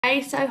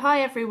Hey, so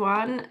hi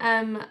everyone.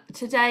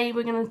 Today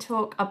we're going to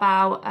talk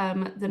about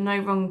the No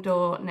Wrong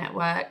Door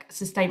Network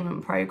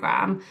Sustainment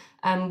Programme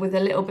with a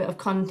little bit of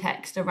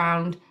context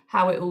around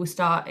how it all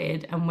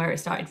started and where it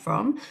started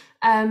from.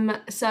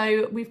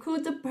 So we've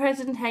called the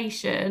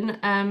presentation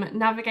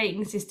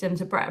Navigating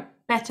Systems, a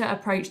better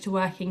approach to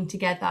working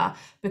together,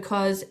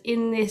 because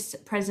in this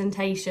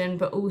presentation,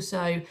 but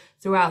also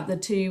throughout the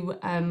two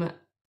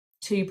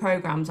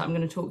programmes I'm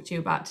going to talk to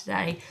you about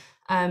today,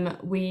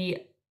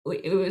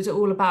 it was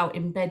all about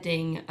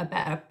embedding a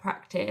better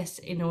practice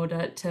in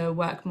order to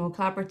work more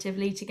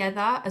collaboratively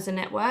together as a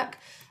network.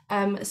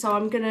 So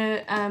I'm going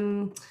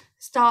to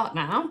start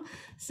now.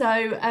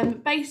 So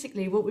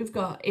basically what we've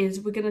got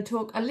is we're going to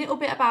talk a little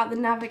bit about the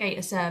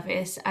Navigator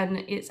service and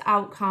its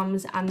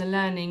outcomes and the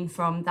learning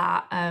from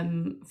that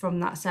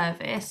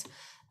service.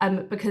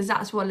 Because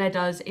that's what led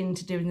us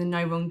into doing the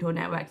No Wrong Door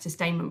Network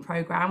Sustainment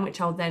Programme,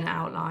 which I'll then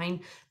outline.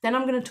 Then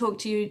I'm going to talk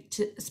to you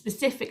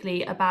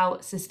specifically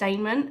about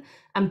sustainment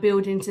and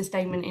building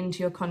sustainment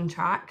into your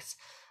contracts.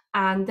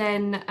 And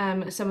then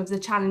some of the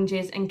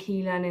challenges and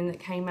key learning that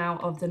came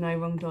out of the No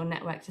Wrong Door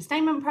Network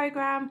Sustainment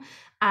Programme,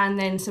 and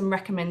then some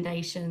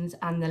recommendations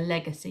and the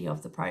legacy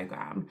of the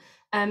programme.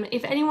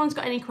 If anyone's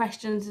got any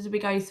questions as we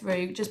go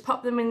through, just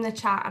pop them in the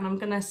chat and I'm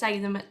going to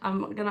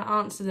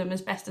answer them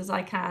as best as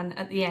I can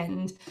at the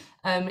end.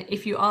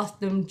 If you ask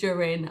them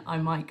during, I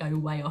might go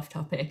way off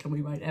topic and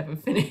we won't ever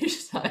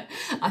finish. So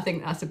I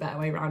think that's a better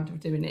way around of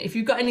doing it. If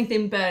you've got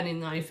anything burning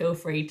though, feel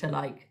free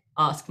to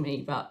ask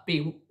me, but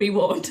be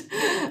warned.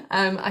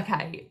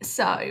 Okay,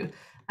 so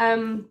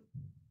the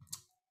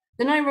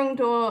No Wrong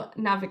Door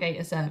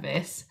Navigator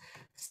service.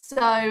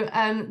 So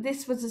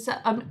this was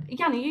Jan,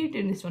 are you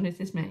doing this one? Is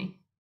this me?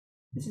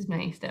 This is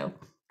me still.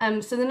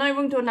 So the No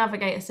Wrong Door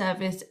Navigator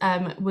service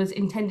was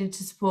intended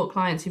to support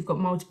clients who've got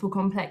multiple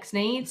complex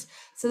needs.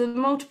 So the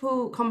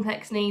multiple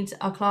complex needs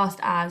are classed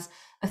as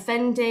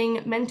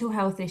offending, mental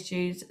health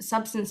issues,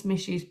 substance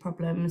misuse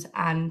problems,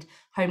 and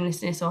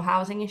homelessness or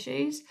housing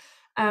issues.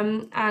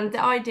 And the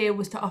idea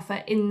was to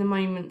offer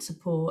in-the-moment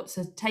support,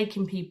 so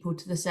taking people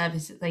to the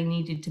service that they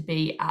needed to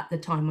be at the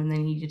time when they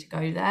needed to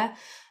go there.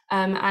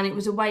 And it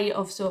was a way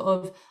of sort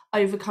of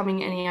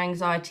overcoming any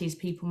anxieties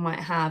people might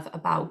have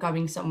about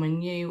going somewhere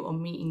new or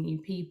meeting new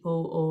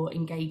people or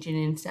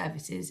engaging in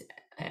services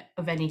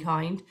of any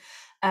kind.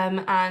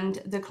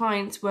 And the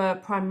clients were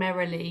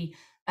primarily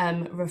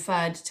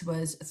referred to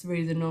us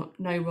through the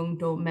No Wrong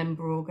Door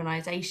member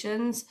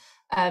organisations,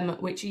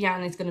 which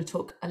Jan is going to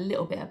talk a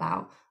little bit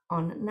about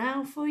on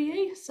now for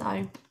you.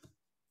 So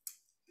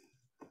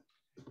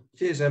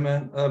cheers,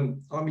 Emma.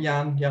 I'm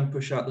Jan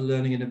Pushat, the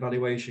Learning and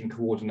Evaluation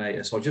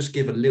Coordinator. So I'll just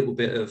give a little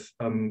bit of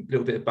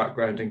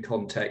background and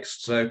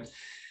context. So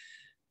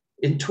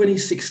in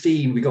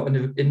 2016, we got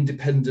an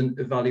independent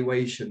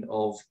evaluation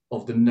of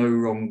the No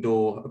Wrong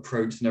Door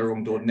approach, the No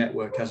Wrong Door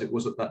network as it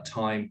was at that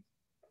time.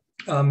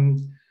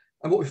 And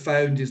what we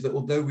found is that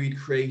although we'd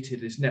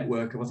created this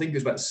network of, I think it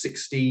was about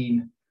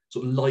 16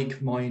 sort of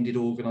like-minded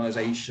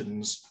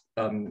organisations,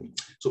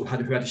 who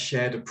had a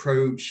shared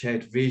approach,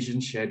 shared vision,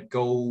 shared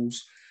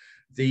goals,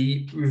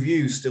 the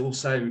reviews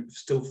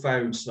still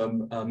found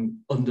some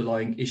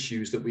underlying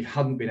issues that we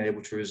hadn't been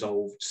able to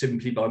resolve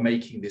simply by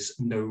making this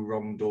No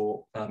Wrong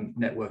Door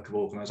network of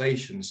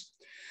organisations.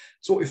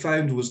 So what we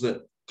found was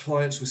that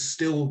clients were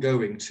still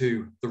going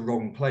to the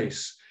wrong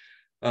place.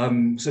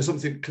 So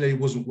something clearly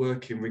wasn't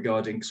working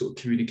regarding sort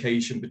of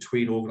communication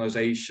between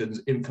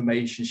organisations,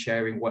 information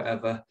sharing,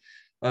 whatever,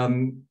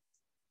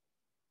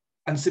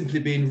 and simply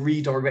being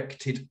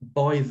redirected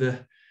by the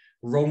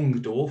wrong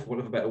door, for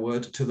want of a better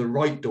word, to the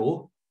right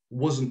door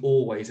wasn't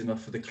always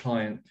enough for the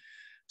client.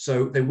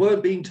 So they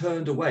weren't being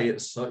turned away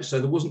as such. So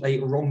there wasn't a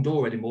wrong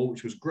door anymore,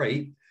 which was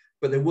great,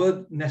 but they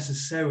weren't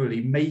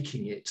necessarily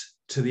making it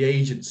to the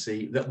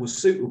agency that was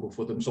suitable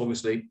for them. So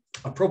obviously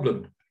a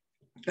problem.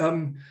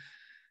 Having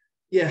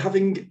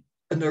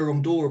a no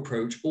wrong door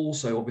approach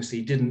also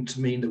obviously didn't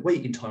mean that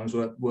waiting times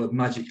were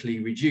magically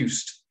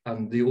reduced,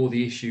 and all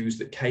the issues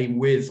that came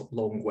with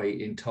long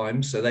waiting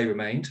times, so they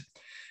remained.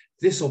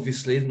 This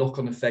obviously, the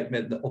knock-on effect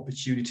meant that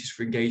opportunities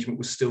for engagement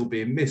were still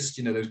being missed.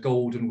 You know, those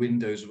golden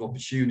windows of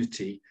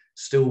opportunity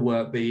still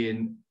weren't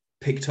being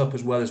picked up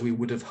as well as we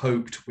would have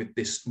hoped with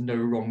this no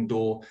wrong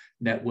door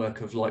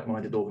network of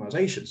like-minded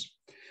organisations.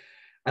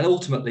 And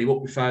ultimately,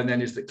 what we found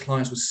then is that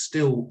clients were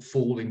still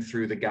falling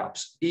through the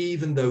gaps,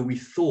 even though we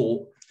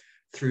thought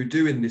through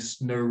doing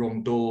this no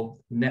wrong door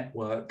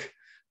network,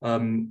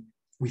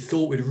 we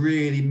thought we'd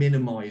really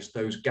minimise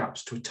those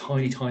gaps to a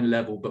tiny, tiny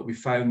level, but we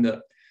found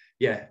that,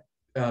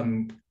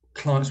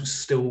 clients were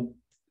still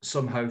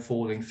somehow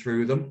falling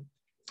through them.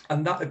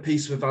 And that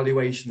piece of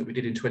evaluation that we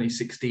did in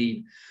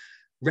 2016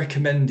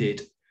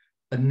 recommended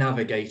a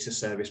navigator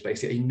service,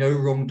 basically a no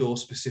wrong door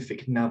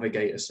specific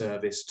navigator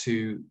service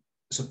to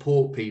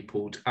support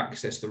people to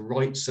access the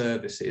right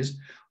services,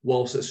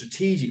 whilst at a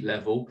strategic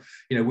level,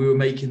 we were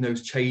making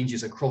those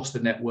changes across the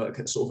network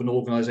at sort of an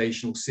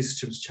organizational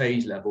systems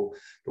change level.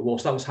 But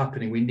whilst that was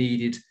happening, we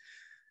needed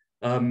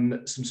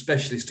some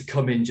specialists to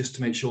come in just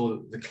to make sure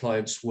that the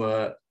clients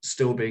were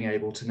still being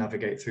able to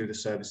navigate through the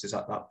services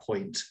at that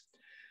point.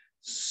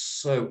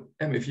 So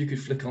Emma, if you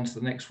could flick on to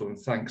the next one,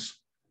 thanks.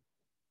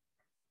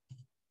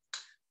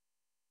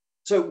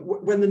 So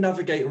when the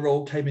navigator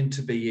role came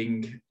into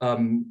being,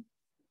 and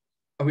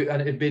it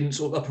had been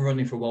sort of up and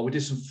running for a while, we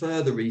did some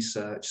further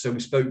research. So we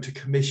spoke to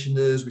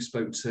commissioners, we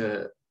spoke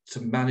to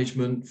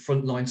management,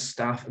 frontline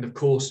staff, and of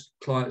course,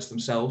 clients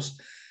themselves,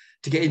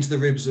 to get into the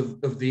ribs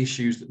of the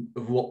issues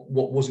of what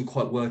wasn't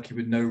quite working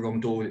with No Wrong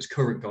Door and its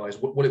current guys,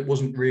 what it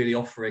wasn't really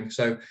offering.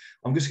 So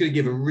I'm just going to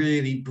give a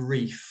really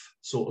brief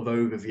sort of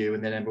overview,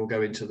 and then we'll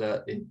go into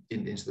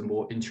into the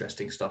more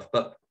interesting stuff.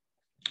 But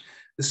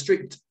the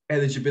strict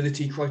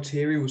eligibility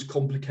criteria was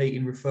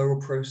complicating referral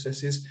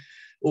processes.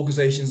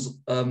 Organisations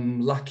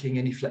lacking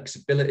any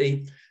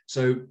flexibility.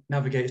 So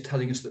navigators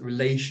telling us that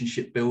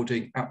relationship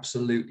building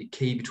absolutely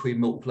key between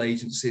multiple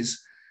agencies,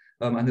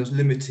 and there was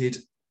limited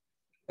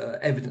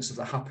evidence of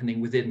that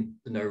happening within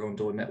the No Wrong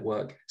Door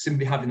network.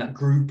 Simply having that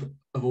group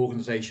of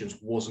organisations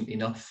wasn't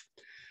enough.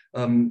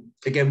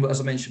 Again,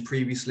 as I mentioned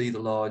previously, the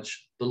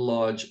large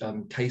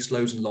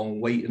caseloads and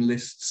long waiting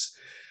lists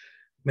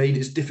made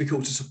it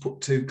difficult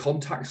to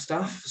contact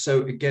staff.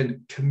 So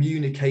again,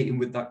 communicating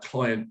with that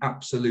client,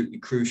 absolutely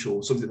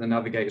crucial, something the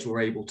navigators were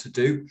able to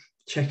do.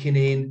 Checking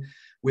in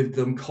with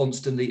them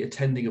constantly,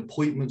 attending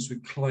appointments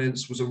with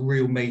clients was a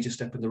real major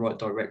step in the right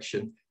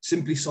direction.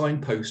 Simply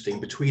signposting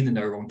between the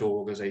No Wrong Door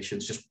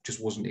organisations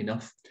just wasn't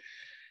enough.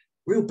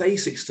 Real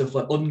basic stuff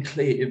like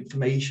unclear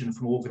information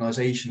from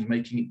organisations,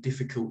 making it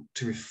difficult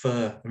to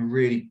refer and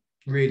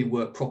really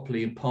work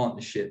properly in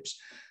partnerships.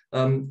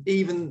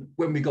 Even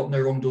when we got No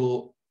Wrong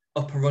Door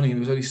up and running, and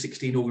there was only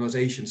 16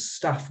 organisations,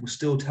 staff were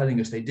still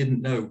telling us they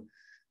didn't know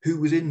who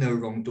was in No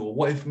Wrong Door,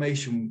 what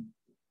information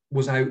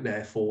was out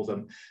there for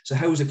them. So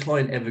how was a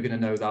client ever going to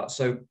know that?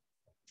 So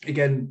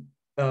again,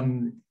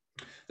 the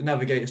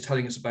navigators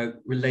telling us about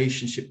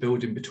relationship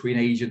building between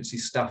agency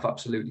staff,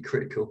 absolutely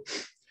critical.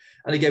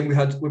 And again,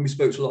 when we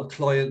spoke to a lot of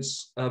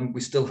clients,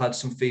 we still had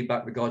some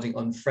feedback regarding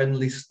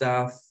unfriendly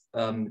staff,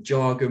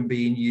 jargon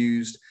being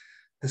used,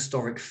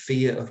 historic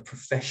fear of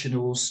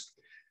professionals.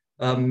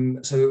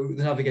 So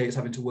the navigators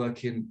having to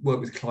work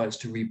with clients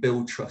to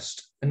rebuild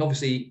trust. And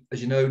obviously,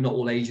 as you know, not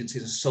all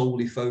agencies are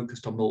solely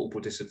focused on multiple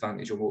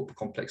disadvantage or multiple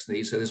complex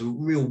needs. So there's a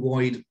real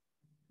wide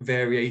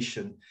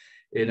variation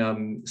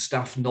in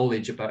staff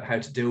knowledge about how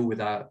to deal with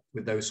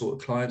those sort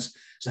of clients.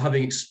 So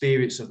having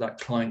experience of that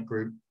client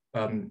group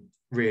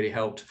really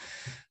helped.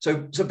 So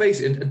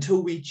basically,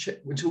 until we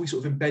sort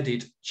of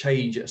embedded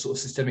change at a sort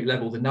of systemic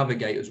level, the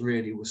navigators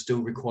really were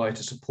still required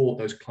to support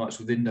those clients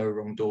within No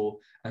Wrong Door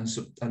and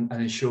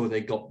ensure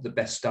they got the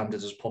best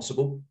standards as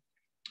possible.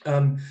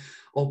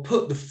 I'll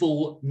put the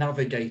full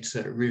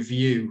navigator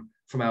review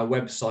from our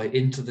website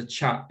into the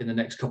chat in the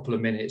next couple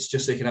of minutes,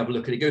 just so you can have a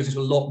look. And it goes into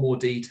a lot more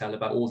detail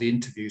about all the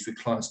interviews with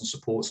clients and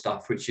support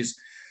staff, which is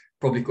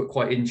probably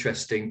quite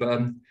interesting.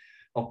 But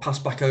I'll pass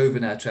back over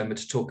now to Emma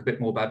to talk a bit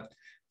more about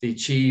the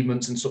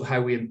achievements and sort of how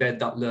we embed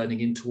that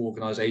learning into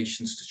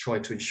organisations to try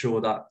to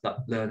ensure that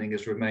learning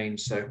has remained.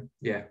 So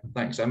yeah,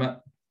 thanks,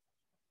 Emma.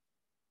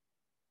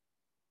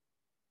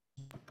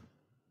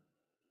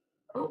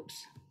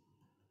 Oops.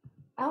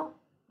 Oh,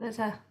 there's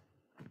a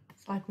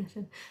slide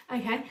missing.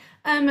 Okay.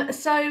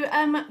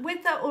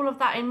 With all of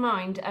that in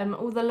mind,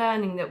 all the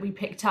learning that we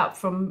picked up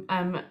from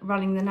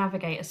running the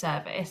navigator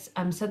service,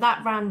 so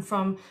that ran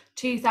from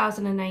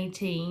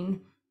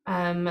 2018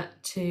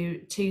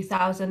 to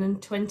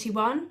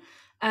 2021.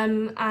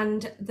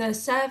 And the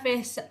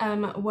service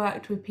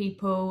worked with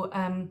people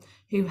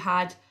who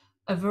had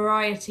a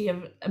variety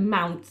of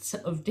amounts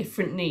of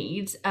different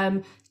needs.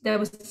 There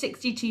was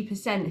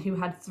 62% who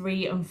had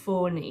 3 and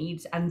 4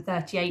 needs and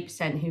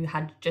 38% who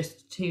had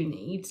just 2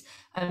 needs.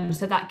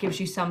 So that gives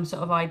you some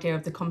sort of idea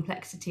of the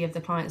complexity of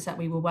the clients that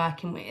we were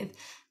working with.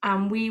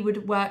 And we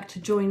would work to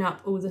join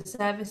up all the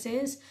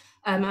services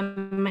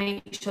and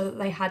make sure that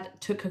they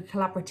took a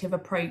collaborative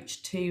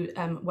approach to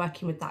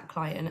working with that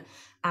client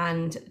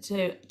and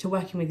to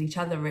working with each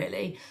other,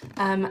 really.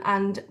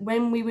 And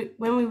when we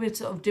were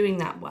sort of doing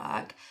that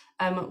work,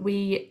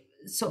 we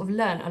sort of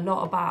learned a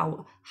lot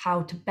about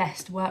how to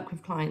best work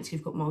with clients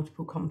who've got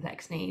multiple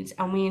complex needs,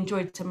 and we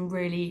enjoyed some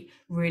really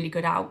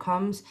good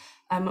outcomes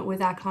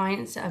with our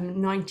clients.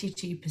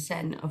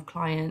 92% of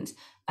clients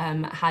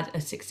had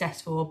a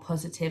successful or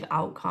positive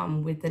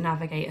outcome with the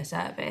navigator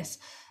service.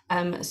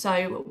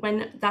 So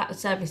when that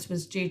service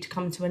was due to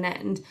come to an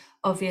end,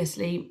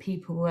 obviously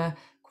people were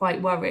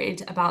quite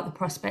worried about the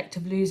prospect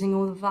of losing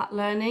all of that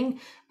learning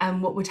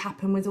and what would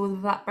happen with all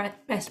of that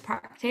best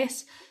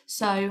practice.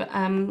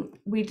 So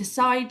we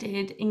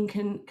decided in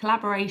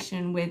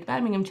collaboration with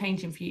Birmingham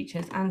Changing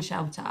Futures and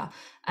Shelter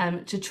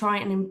to try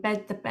and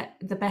embed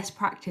the best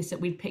practice that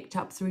we'd picked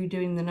up through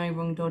doing the No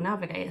Wrong Door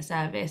Navigator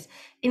service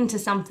into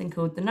something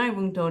called the No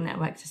Wrong Door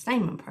Network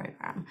Sustainment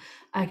Programme.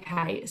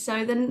 Okay,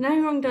 so the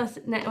No Wrong Door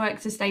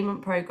Network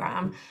Sustainment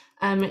Programme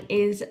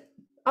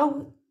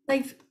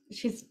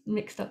she's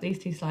mixed up these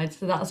two slides.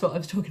 So that's what I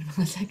was talking about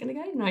a second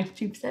ago,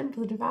 92%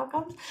 positive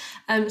outcomes.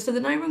 So the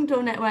No Wrong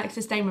Door Network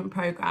Sustainment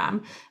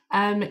Programme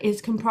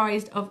is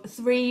comprised of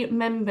 3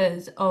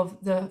 members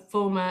of the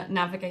former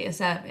Navigator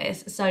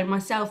service. So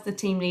myself, the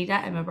team leader,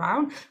 Emma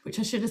Brown, which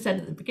I should have said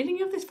at the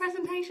beginning of this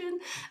presentation,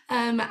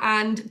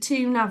 and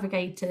 2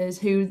 navigators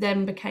who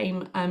then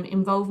became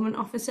involvement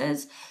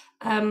officers.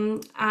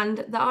 And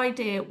the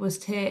idea was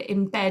to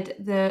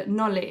embed the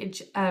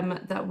knowledge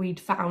that we'd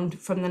found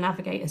from the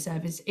Navigator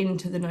service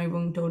into the No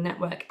Wrong Door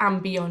network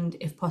and beyond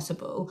if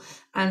possible,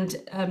 and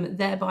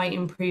thereby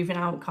improving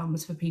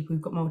outcomes for people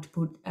who've got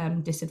multiple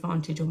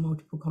disadvantage or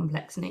multiple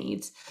complex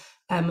needs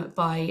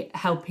by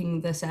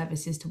helping the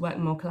services to work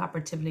more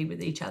collaboratively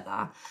with each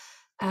other.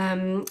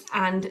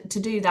 And to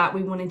do that,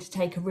 we wanted to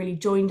take a really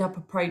joined up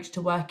approach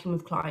to working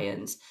with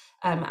clients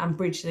and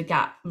bridge the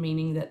gap,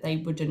 meaning that they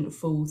wouldn't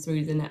fall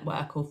through the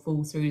network or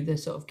fall through the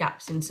sort of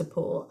gaps in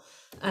support.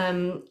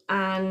 The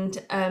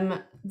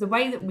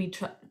way that we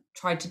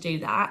tried to do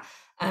that,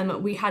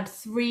 we had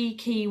 3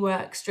 key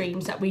work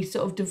streams that we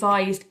sort of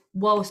devised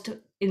whilst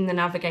in the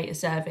Navigator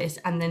service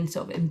and then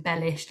sort of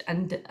embellished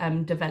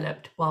and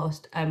developed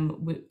whilst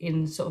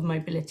in sort of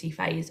mobility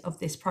phase of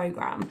this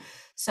programme.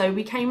 So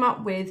we came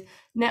up with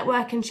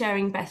network and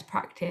sharing best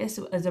practice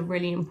as a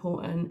really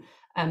important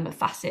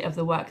facet of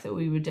the work that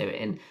we were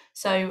doing.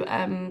 So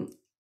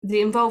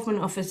the involvement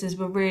officers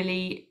were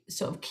really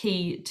sort of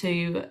key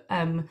to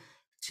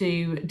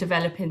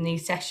developing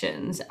these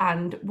sessions,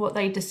 and what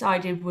they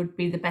decided would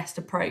be the best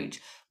approach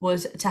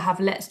was to have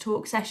let's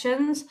talk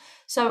sessions.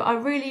 So I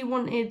really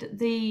wanted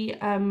the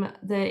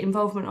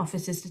involvement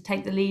officers to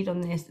take the lead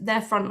on this.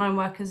 They're frontline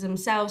workers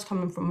themselves,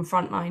 coming from a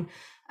frontline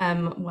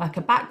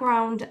worker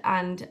background,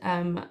 and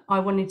I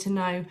wanted to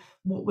know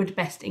what would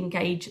best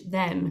engage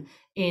them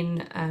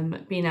in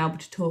being able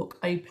to talk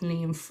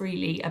openly and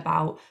freely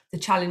about the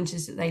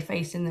challenges that they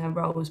face in their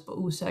roles, but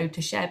also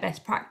to share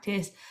best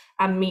practice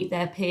and meet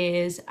their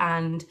peers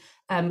and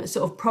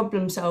sort of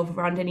problem solve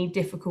around any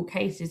difficult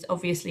cases,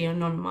 obviously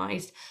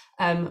anonymised,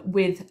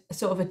 with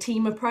sort of a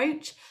team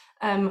approach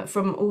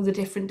from all the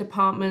different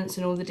departments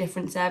and all the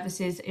different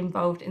services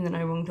involved in the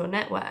No Wrong Door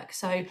network.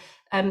 So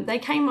they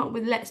came up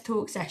with let's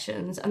talk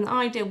sessions, and the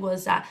idea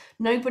was that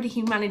nobody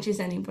who manages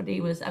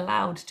anybody was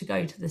allowed to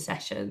go to the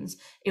sessions.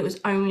 It was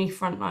only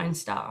frontline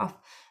staff.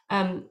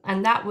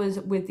 And that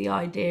was with the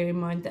idea in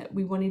mind that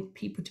we wanted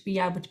people to be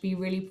able to be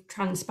really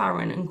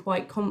transparent and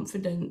quite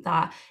confident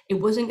that it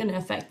wasn't going to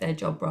affect their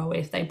job role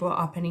if they brought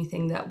up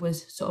anything that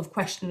was sort of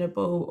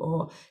questionable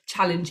or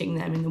challenging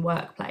them in the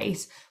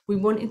workplace. We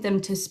wanted them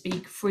to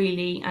speak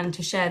freely and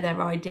to share their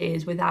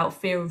ideas without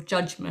fear of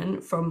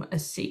judgment from a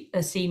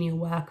senior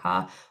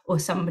worker or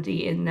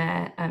somebody in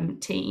their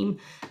team.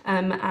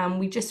 And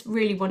we just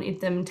really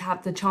wanted them to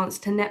have the chance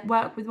to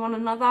network with one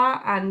another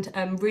and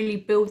really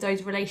build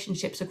those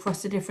relationships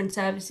across the different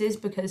services,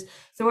 because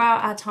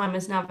throughout our time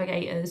as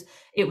navigators,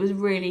 it was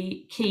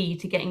really key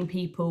to getting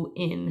people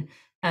in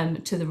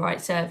to the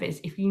right service.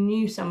 If you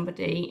knew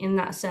somebody in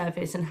that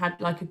service and had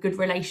like a good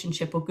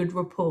relationship or good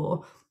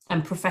rapport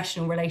and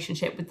professional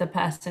relationship with the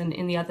person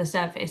in the other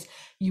service,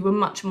 you were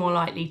much more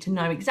likely to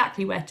know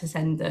exactly where to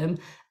send them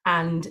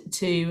and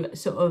to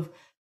sort of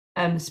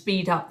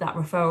speed up that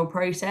referral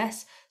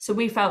process. So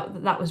we felt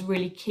that that was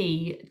really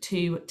key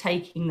to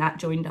taking that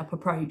joined up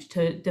approach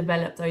to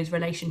develop those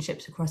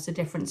relationships across the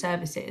different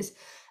services.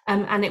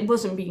 And it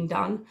wasn't being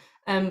done.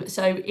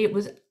 So it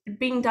was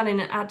being done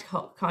in an ad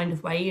hoc kind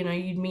of way. You know,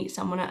 you'd meet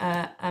someone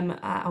at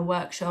a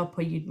workshop,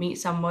 or you'd meet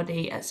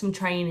somebody at some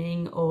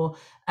training, or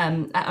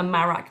at a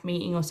MARAC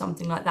meeting or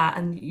something like that,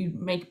 and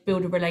you'd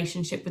build a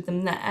relationship with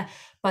them there.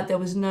 But there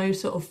was no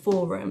sort of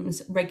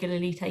forums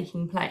regularly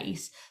taking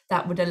place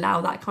that would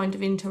allow that kind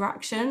of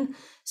interaction.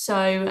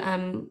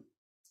 So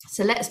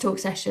let's talk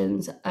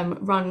sessions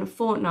run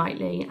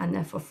fortnightly, and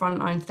they're for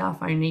frontline staff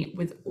only,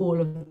 with all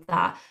of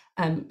that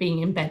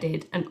being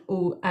embedded, and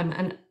all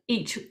and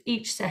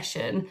each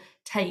session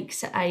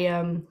takes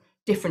a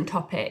different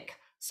topic.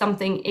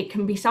 It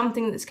can be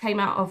something that's came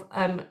out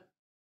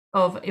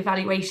of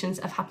evaluations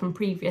that have happened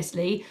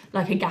previously,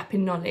 like a gap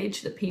in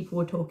knowledge that people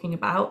were talking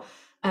about.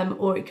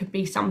 Or it could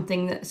be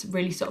something that's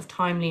really sort of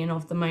timely and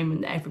of the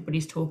moment that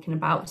everybody's talking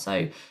about.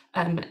 So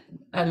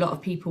a lot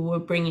of people were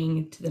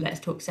bringing to the Let's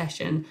Talk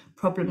session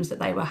problems that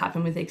they were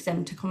having with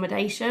exempt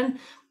accommodation.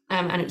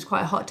 And it was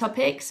quite a hot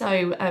topic.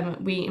 So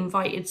we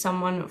invited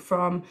someone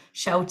from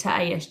Shelter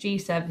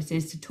ASG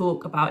services to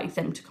talk about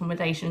exempt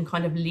accommodation and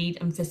kind of lead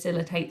and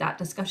facilitate that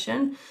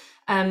discussion.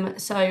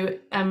 So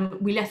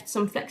we left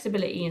some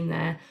flexibility in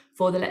there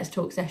for the Let's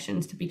Talk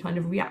sessions to be kind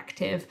of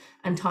reactive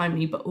and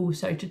timely, but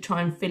also to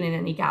try and fill in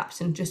any gaps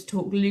and just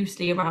talk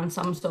loosely around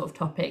some sort of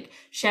topic,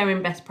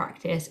 sharing best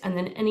practice, and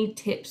then any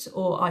tips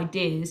or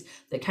ideas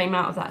that came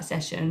out of that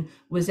session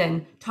was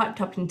then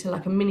typed up into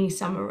like a mini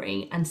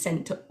summary and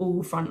sent to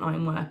all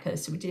frontline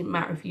workers. So it didn't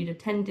matter if you'd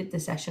attended the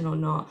session or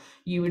not,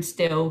 you would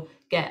still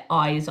get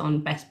eyes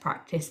on best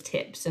practice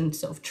tips and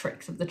sort of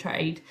tricks of the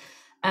trade.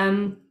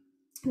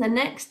 The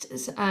next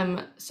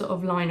sort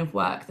of line of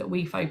work that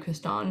we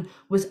focused on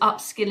was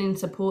upskilling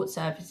support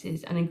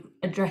services and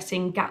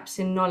addressing gaps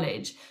in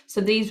knowledge.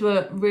 So these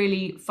were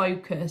really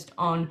focused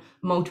on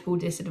multiple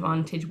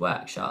disadvantage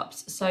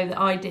workshops. So the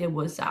idea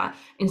was that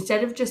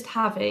instead of just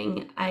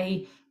having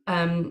a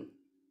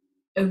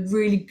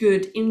really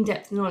good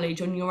in-depth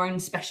knowledge on your own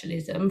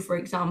specialism, for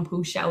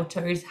example,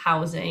 shelter is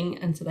housing,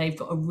 and so they've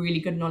got a really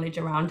good knowledge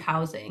around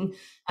housing,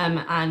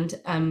 and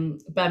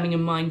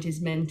Birmingham Mind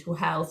is mental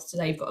health, so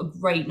they've got a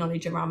great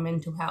knowledge around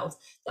mental health.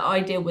 The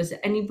idea was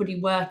that anybody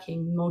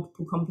working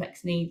multiple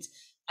complex needs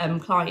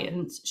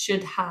clients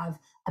should have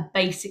a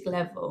basic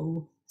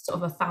level,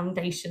 sort of a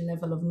foundation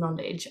level of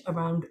knowledge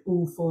around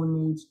all four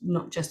needs,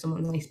 not just the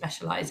one they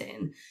specialise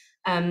in.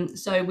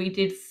 So we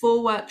did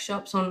 4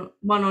 workshops,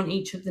 one on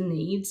each of the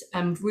needs,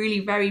 really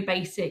very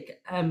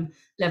basic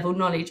level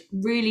knowledge,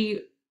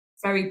 really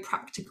very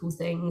practical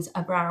things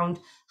around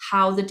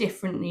how the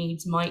different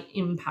needs might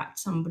impact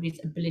somebody's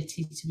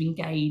ability to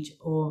engage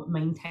or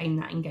maintain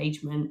that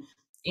engagement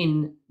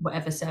in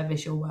whatever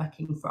service you're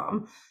working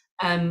from,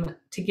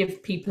 to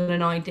give people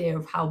an idea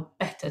of how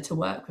better to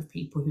work with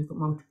people who've got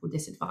multiple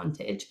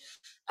disadvantage.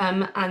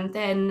 And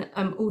then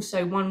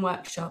also one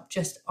workshop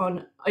just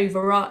on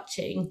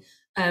overarching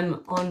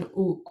on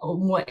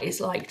what it's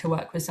like to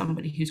work with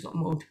somebody who's got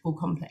multiple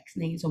complex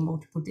needs or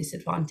multiple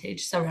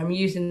disadvantage. Sorry, I'm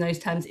using those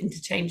terms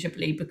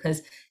interchangeably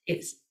because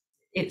it's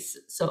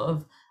sort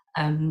of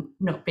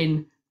not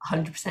been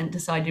 100%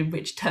 decided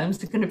which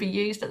terms are going to be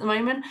used at the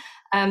moment.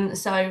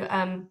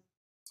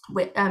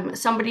 With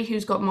somebody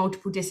who's got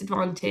multiple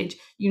disadvantage,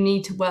 you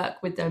need to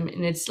work with them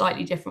in a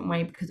slightly different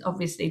way because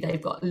obviously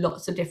they've got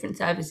lots of different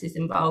services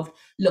involved,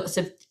 lots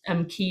of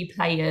key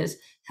players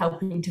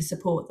helping to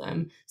support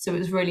them. So it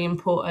was really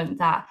important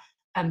that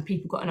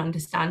people got an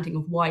understanding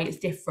of why it's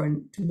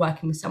different to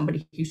working with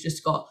somebody who's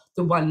just got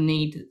the one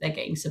need that they're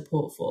getting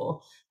support for.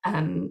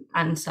 And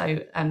so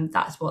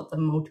that's what the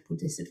multiple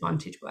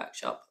disadvantage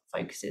workshop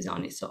focuses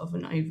on. It's sort of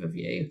an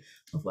overview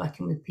of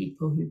working with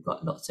people who've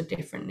got lots of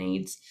different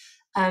needs.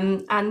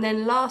 And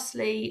then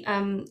lastly,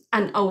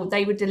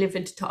 they were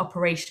delivered to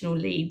operational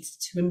leads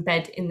to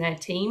embed in their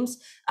teams.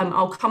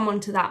 I'll come on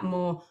to that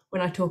more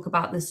when I talk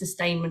about the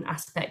sustainment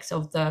aspects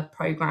of the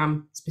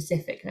programme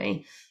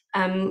specifically.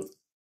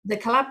 The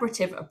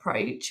collaborative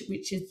approach,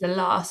 which is the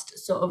last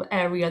sort of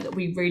area that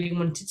we really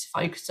wanted to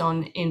focus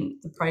on in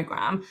the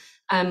programme,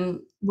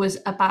 was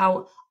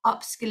about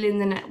upskilling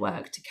the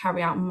network to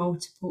carry out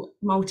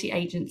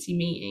multi-agency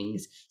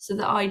meetings. So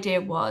the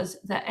idea was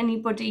that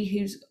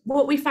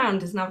what we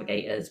found as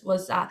navigators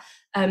was that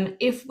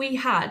if we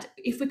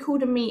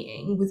called a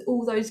meeting with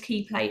all those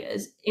key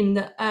players in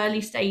the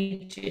early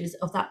stages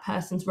of that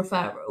person's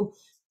referral,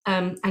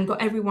 and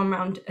got everyone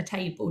around a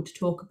table to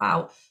talk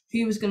about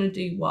who was going to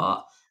do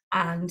what,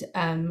 and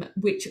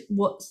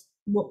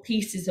what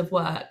pieces of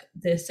work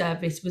the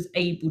service was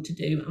able to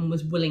do and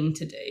was willing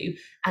to do,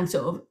 and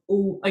sort of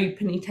all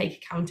openly take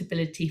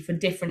accountability for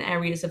different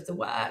areas of the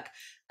work,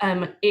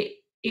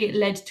 it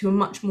led to a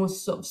much more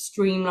sort of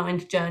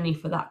streamlined journey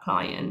for that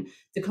client.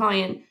 The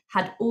client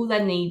had all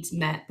their needs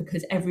met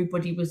because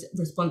everybody was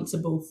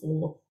responsible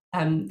for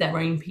their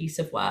own piece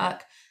of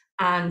work,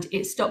 and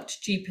it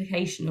stopped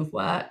duplication of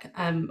work,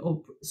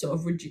 or sort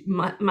of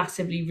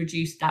massively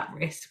reduced that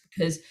risk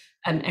because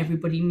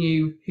everybody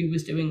knew who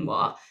was doing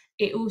what.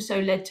 It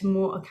also led to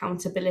more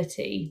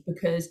accountability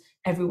because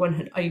everyone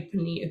had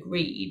openly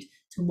agreed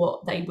to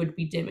what they would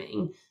be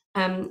doing.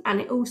 And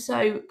it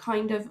also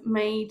kind of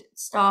made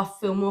staff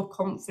feel more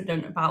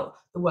confident about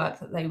the work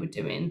that they were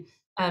doing.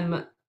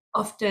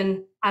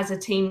 Often as a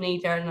team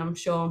leader, and I'm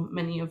sure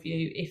many of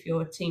you, if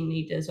you're team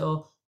leaders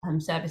or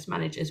service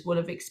managers, will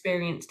have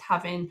experienced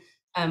having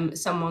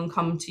someone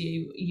come to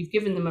you, you've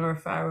given them a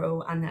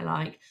referral and they're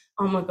like,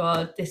 oh my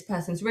God, this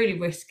person's really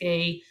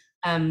risky.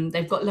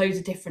 They've got loads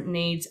of different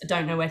needs. I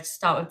don't know where to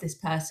start with this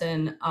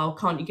person. Oh,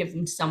 can't you give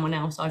them to someone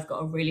else? I've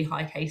got a really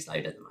high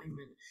caseload at the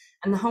moment.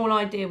 And the whole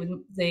idea with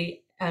the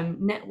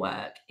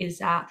network is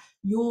that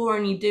you're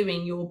only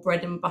doing your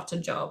bread and butter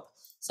job.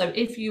 So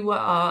if you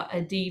are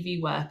a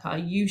DV worker,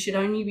 you should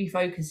only be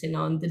focusing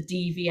on the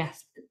DV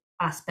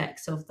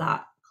aspects of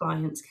that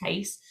client's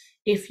case.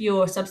 If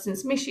you're a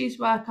substance misuse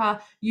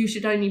worker, you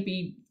should only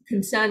be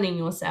concerning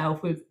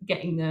yourself with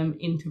getting them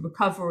into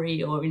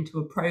recovery or into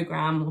a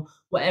program or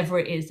whatever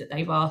it is that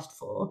they've asked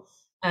for.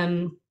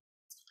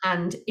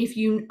 And if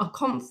you are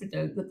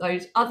confident that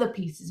those other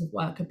pieces of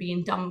work are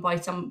being done by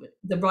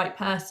the right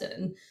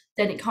person,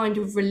 then it kind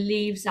of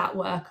relieves that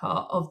worker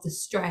of the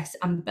stress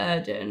and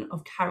burden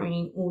of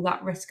carrying all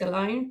that risk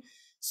alone.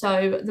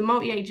 So the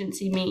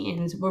multi-agency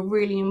meetings were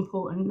really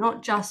important,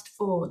 not just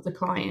for the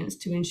clients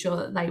to ensure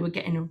that they were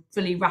getting a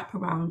fully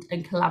wraparound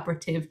and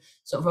collaborative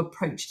sort of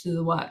approach to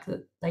the work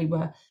that they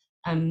were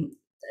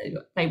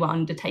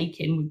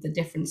undertaking with the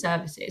different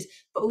services,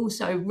 but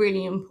also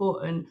really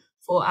important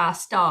for our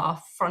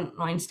staff,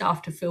 frontline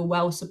staff, to feel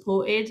well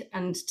supported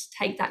and to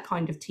take that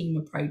kind of team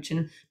approach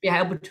and be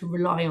able to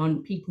rely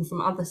on people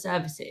from other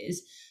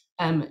services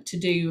to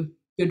do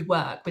good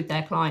work with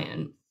their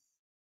client.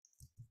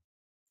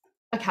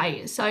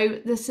 Okay, so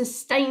the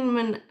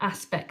sustainment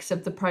aspects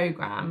of the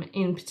program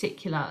in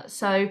particular.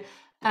 So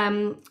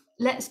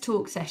let's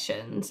talk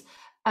sessions.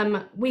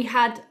 We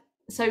had,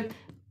 so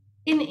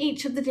in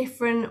each of the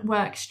different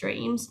work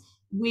streams,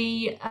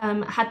 we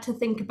had to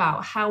think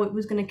about how it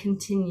was going to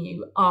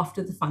continue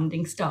after the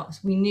funding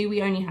stops. We knew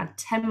we only had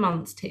 10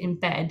 months to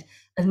embed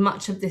as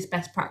much of this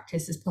best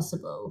practice as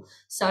possible.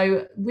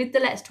 So with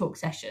the Let's Talk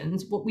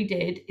sessions, what we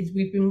did is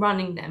we've been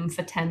running them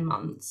for 10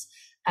 months.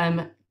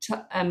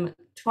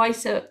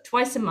 Twice a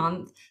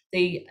month,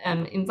 the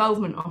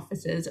involvement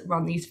officers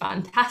run these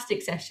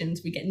fantastic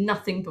sessions. We get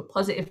nothing but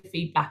positive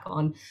feedback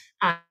on,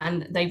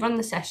 and they run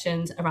the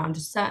sessions around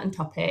a certain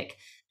topic,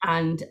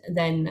 and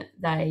then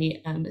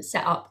they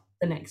set up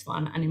the next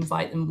one and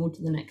invite them all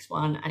to the next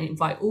one, and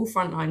invite all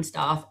frontline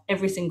staff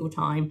every single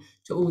time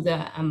to all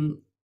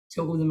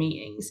the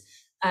meetings.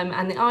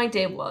 And the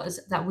idea was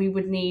that we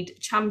would need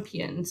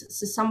champions,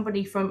 so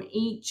somebody from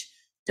each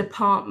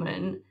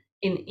department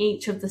in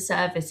each of the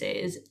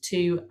services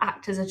to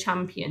act as a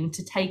champion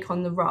to take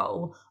on the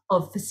role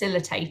of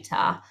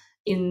facilitator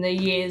in the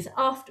years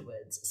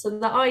afterwards. So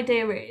the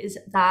idea is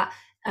that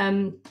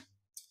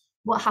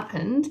what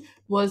happened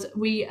was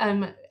we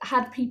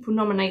had people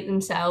nominate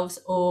themselves,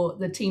 or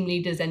the team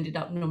leaders ended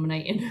up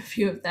nominating a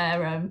few of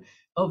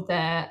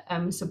their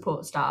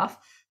support staff,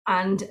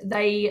 and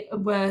they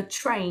were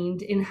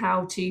trained in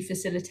how to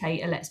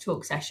facilitate a Let's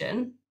Talk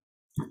session.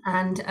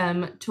 And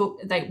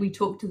we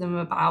talked to them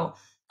about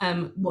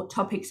what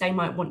topics they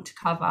might want to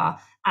cover,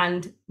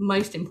 and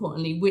most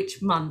importantly, which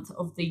month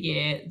of the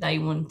year they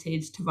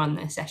wanted to run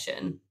their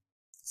session.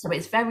 So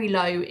it's very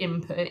low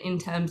input in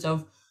terms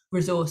of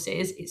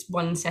resources. It's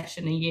one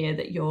session a year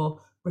that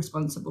you're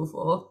responsible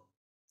for.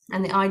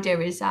 And the idea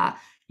is that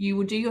you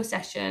will do your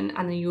session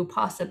and then you'll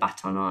pass the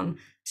baton on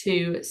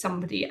to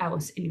somebody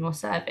else in your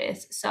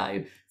service.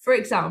 So, for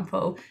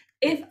example,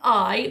 if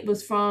I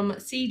was from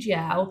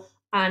CGL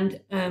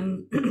and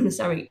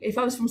if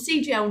I was from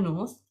CGL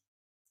North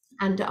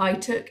and I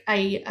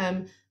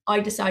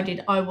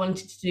decided I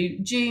wanted to do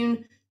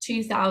June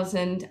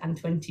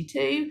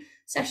 2022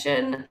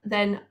 session,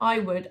 then I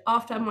would,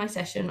 after my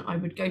session, I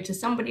would go to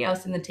somebody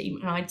else in the team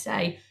and I'd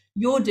say,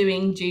 you're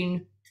doing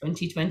June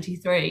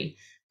 2023.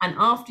 And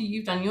after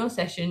you've done your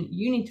session,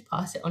 you need to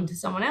pass it on to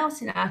someone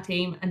else in our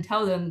team and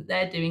tell them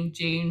they're doing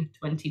June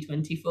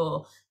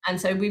 2024.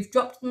 And so we've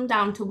dropped them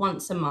down to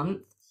once a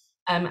month.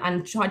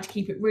 And tried to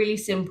keep it really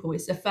simple.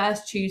 It's the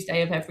first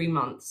Tuesday of every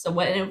month. So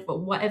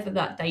whatever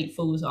that date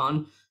falls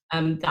on,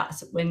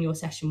 that's when your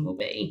session will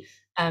be.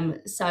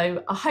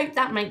 So I hope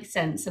that makes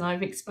sense. And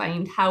I've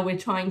explained how we're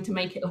trying to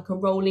make it like a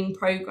rolling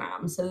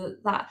program so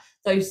that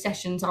those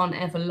sessions aren't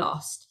ever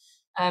lost.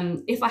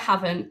 If I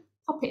haven't,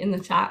 pop it in the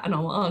chat and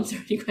I'll answer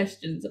any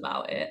questions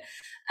about it.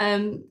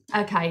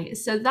 Okay,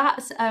 so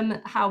that's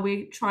how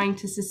we're trying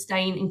to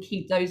sustain and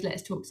keep those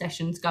Let's Talk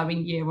sessions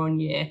going year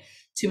on year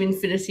to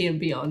infinity and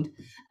beyond.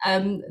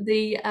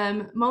 The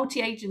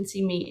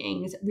multi-agency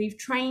meetings, we've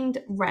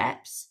trained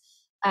reps,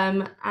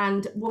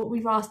 and what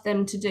we've asked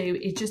them to do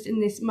is just in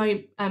this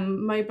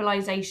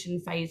mobilization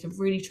phase of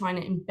really trying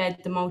to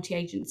embed the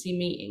multi-agency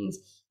meetings,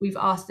 we've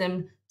asked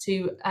them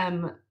to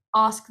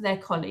ask their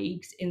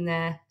colleagues in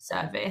their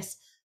service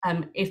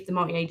if the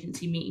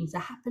multi-agency meetings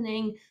are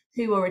happening,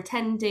 who are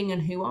attending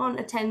and who aren't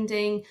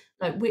attending,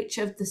 like which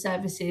of the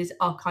services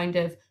are kind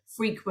of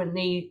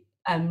frequently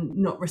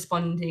not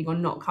responding or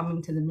not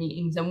coming to the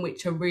meetings, and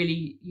which are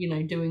really,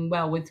 doing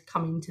well with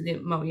coming to the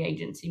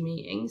multi-agency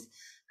meetings.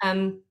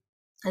 And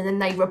then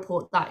they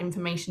report that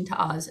information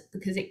to us,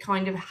 because it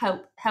kind of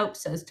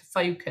helps us to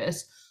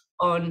focus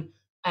on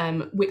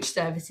which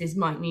services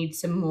might need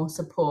some more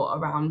support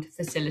around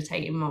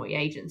facilitating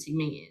multi-agency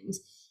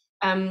meetings.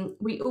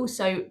 We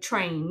also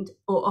trained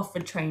or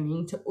offered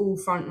training to all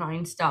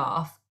frontline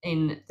staff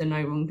in the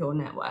No Wrong Door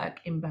network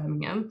in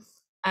Birmingham.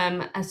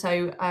 And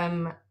so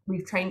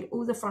we've trained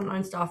all the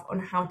frontline staff on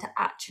how to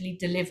actually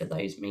deliver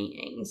those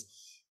meetings,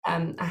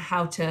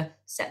 how to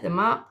set them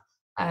up,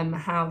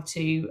 how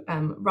to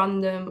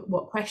run them,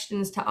 what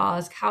questions to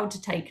ask, how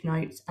to take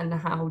notes, and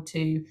how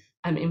to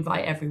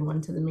invite everyone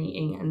to the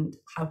meeting and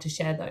how to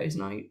share those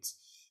notes.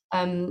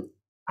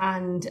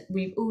 And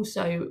we've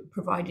also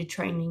provided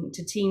training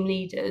to team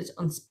leaders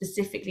on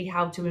specifically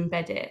how to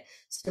embed it.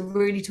 So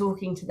really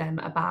talking to them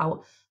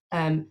about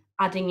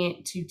adding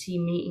it to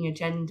team meeting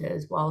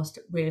agendas whilst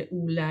we're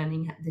all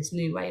learning this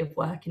new way of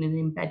working and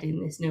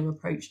embedding this new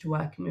approach to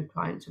working with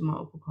clients with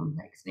multiple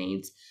complex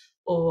needs,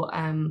 or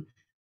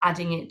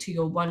adding it to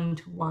your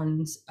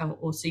one-to-ones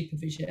or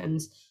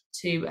supervisions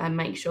to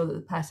make sure that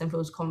the person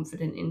feels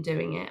confident in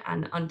doing it,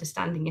 and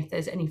understanding if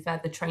there's any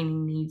further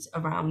training needs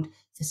around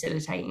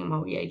facilitating a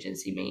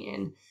multi-agency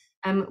meeting.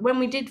 When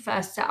we did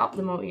first set up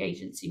the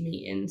multi-agency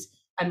meetings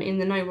in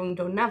the No Wrong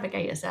Door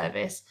Navigator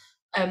service,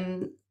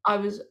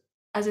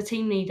 as a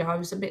team leader, I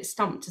was a bit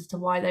stumped as to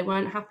why they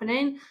weren't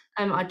happening.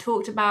 I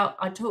talked till I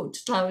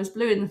was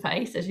blue in the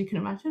face, as you can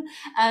imagine,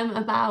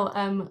 about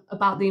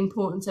the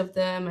importance of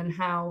them, and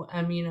how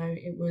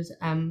it was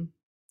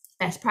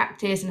best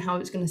practice and how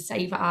it's going to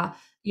save our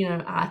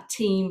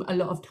team a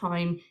lot of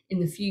time in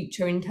the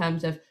future in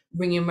terms of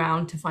ringing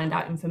around to find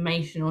out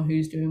information or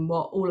who's doing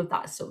what. All of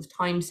that sort of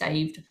time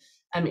saved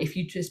if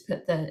you just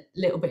put the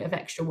little bit of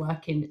extra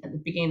work in at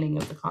the beginning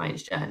of the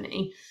client's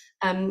journey.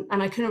 And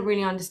I couldn't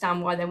really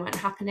understand why they weren't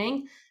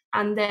happening.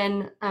 And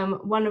then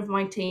one of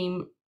my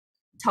team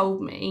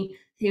told me,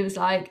 he was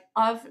like,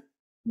 I've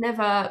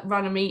never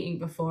run a meeting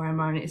before,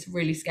 Emma, and it's a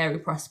really scary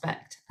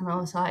prospect. And I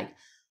was like,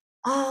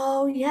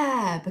 oh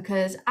yeah,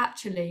 because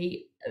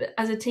actually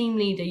as a team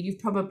leader, you've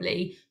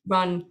probably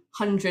run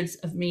hundreds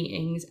of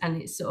meetings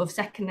and it's sort of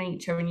second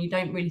nature and you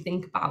don't really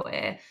think about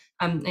it.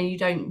 And you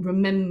don't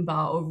remember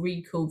or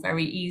recall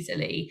very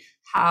easily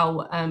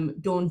how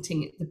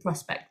daunting the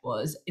prospect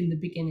was in the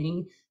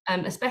beginning,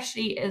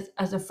 especially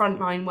as a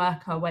frontline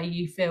worker where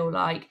you feel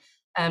like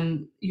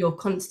you're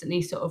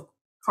constantly sort of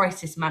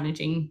crisis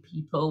managing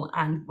people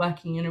and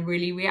working in a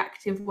really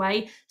reactive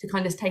way. To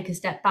kind of take a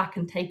step back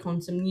and take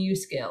on some new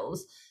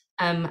skills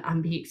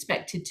and be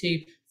expected to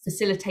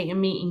facilitate a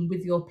meeting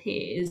with your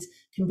peers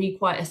can be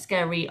quite a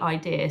scary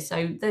idea.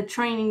 So the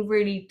training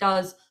really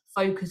does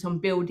focus on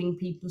building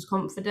people's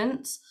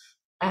confidence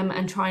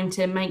and trying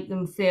to make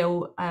them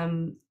feel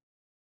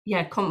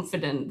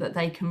confident that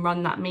they can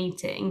run that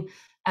meeting.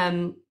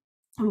 And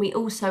we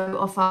also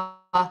offer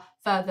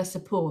further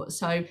support.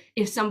 So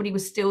if somebody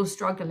was still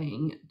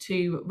struggling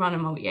to run a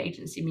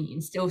multi-agency meeting,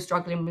 still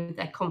struggling with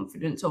their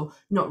confidence or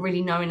not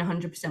really knowing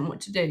 100% what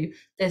to do,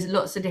 there's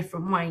lots of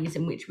different ways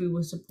in which we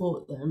will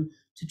support them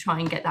to try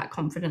and get that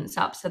confidence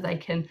up, so they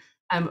can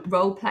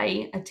role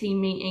play a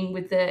team meeting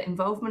with the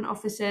involvement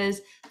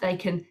officers. They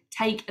can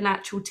take an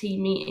actual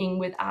team meeting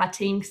with our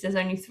team, because there's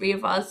only 3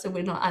 of us, so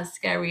we're not as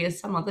scary as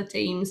some other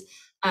teams.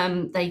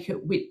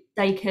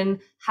 They can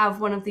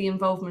have one of the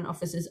involvement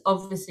officers,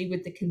 obviously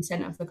with the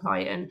consent of the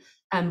client,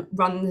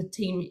 run the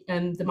team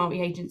the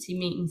multi-agency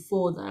meeting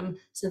for them,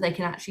 so they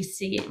can actually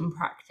see it in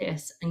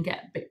practice and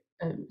get a bit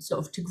sort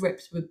of to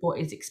grips with what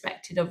is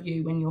expected of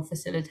you when you're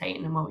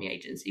facilitating a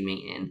multi-agency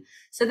meeting.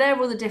 So there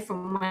are all the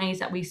different ways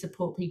that we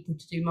support people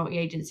to do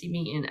multi-agency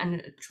meeting,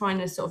 and trying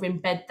to sort of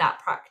embed that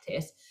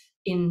practice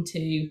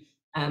into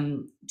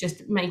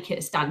just make it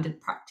a standard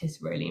practice,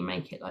 really, and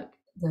make it like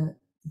the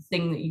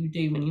thing that you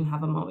do when you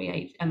have a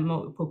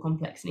multiple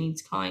complex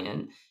needs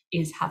client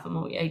is have a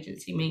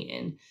multi-agency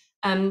meeting.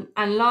 And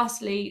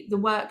lastly, the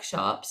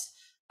workshops.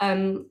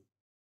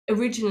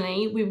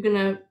 Originally, we were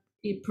going to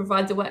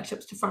provide the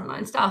workshops to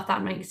frontline staff.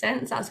 That makes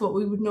sense. That's what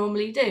we would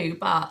normally do.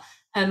 But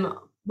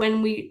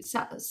when we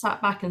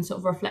sat back and sort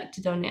of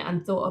reflected on it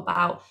and thought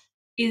about,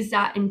 is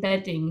that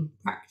embedding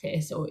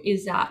practice or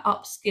is that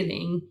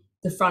upskilling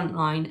the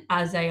frontline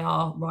as they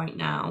are right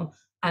now?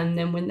 And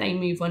then when they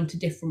move on to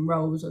different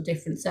roles or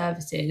different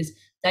services,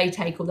 they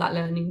take all that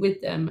learning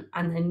with them,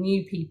 and then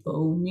new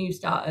people, new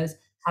starters,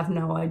 have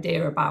no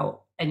idea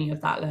about any of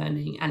that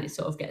learning, and it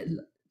sort of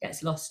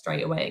gets lost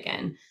straight away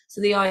again.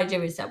 So the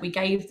idea is that we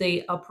gave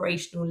the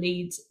operational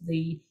leads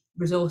the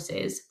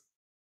resources,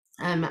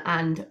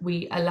 and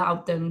we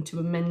allowed them to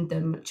amend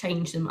them,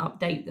 change them,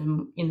 update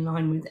them in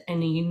line with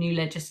any new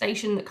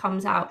legislation that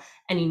comes out,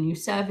 any new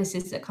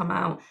services that come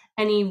out,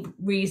 any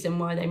reason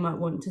why they might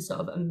want to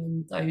sort of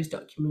amend those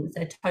documents.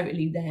 They're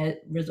totally their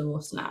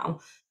resource now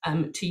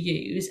to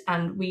use.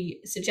 And we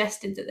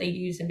suggested that they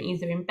use them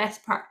either in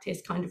best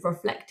practice kind of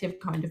reflective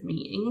kind of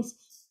meetings,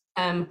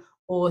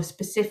 or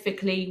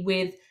specifically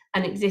with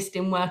an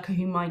existing worker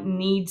who might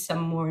need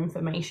some more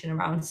information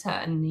around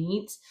certain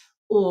needs,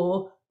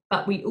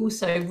 but we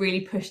also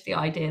really pushed the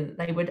idea that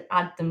they would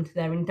add them to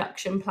their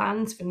induction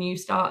plans for new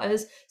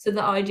starters. So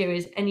the idea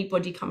is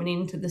anybody coming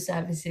into the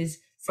services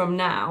from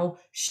now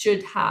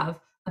should have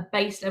a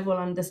base level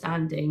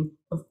understanding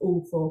of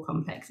all 4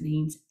 complex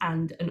needs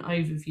and an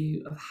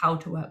overview of how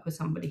to work with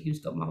somebody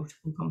who's got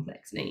multiple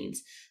complex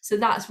needs. So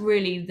that's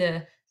really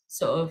the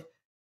sort of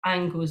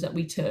angles that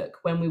we took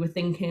when we were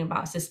thinking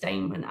about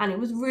sustainment. And it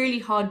was a really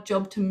hard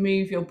job to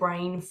move your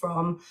brain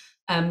from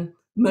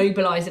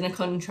mobilizing a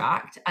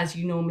contract as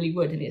you normally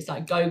would, and it's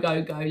like go,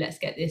 let's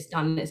get this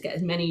done, let's get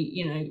as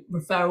many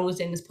referrals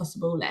in as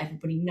possible, let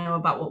everybody know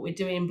about what we're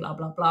doing, blah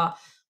blah blah,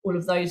 all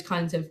of those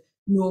kinds of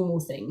normal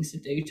things to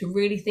do, to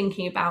really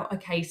thinking about,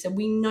 okay, so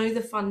we know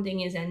the funding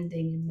is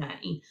ending in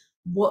May,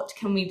 what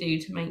can we do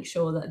to make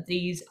sure that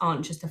these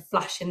aren't just a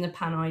flash in the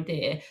pan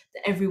idea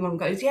that everyone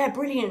goes, yeah,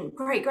 brilliant,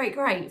 great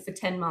for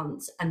 10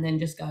 months and then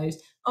just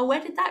goes, oh, where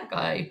did that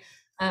go?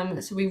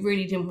 So we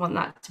really didn't want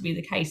that to be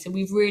the case. So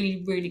we've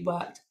really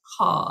worked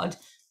hard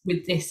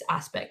with this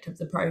aspect of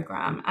the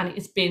programme, and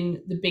it's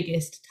been the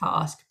biggest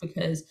task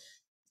because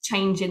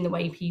changing the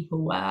way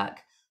people work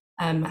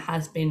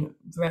has been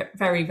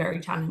very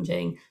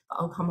challenging, but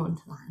I'll come on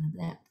to that in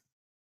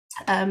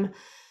a bit.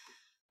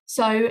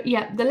 So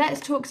yeah, the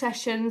Let's Talk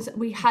sessions,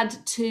 we had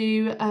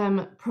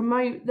to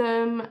promote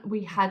them.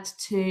 We had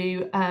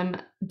to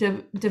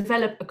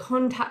develop a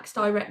contacts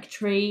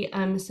directory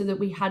so that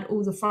we had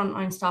all the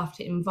frontline staff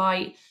to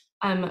invite.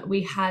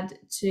 We had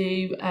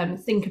to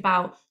think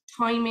about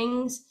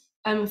timings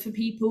for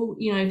people.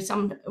 You know,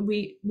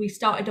 we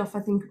started off, I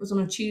think it was on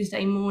a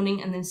Tuesday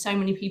morning, and then so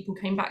many people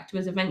came back to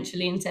us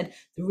eventually and said,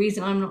 the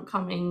reason I'm not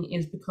coming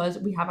is because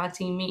we have our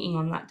team meeting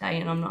on that day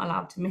and I'm not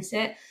allowed to miss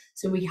it.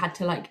 So we had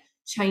to like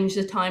change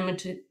the timer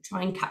to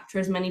try and capture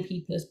as many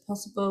people as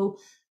possible.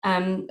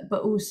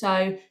 But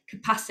also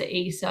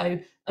capacity. So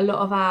a lot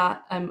of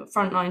our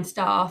frontline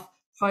staff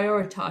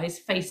prioritise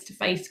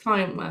face-to-face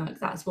client work.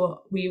 That's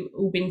what we've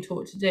all been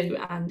taught to do,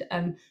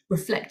 and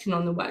reflecting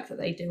on the work that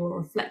they do or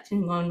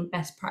reflecting on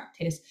best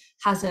practice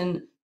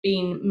hasn't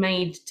been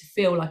made to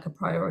feel like a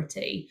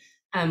priority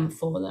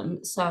for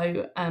them.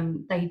 So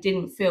they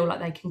didn't feel like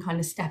they can kind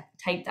of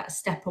take that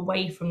step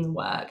away from the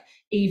work,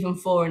 even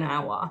for an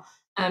hour.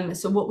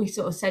 So what we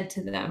sort of said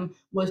to them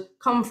was,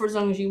 come for as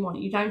long as you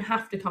want. You don't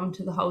have to come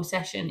to the whole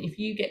session. If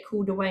you get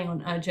called away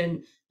on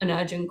an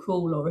urgent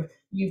call, or if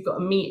you've got a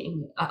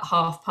meeting at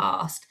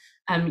past,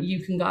 you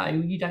can go.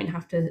 You don't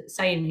have to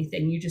say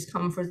anything. You just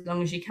come for as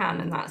long as you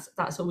can, and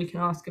that's all we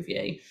can ask of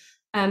you.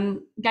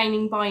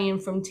 Gaining buy-in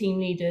from team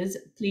leaders,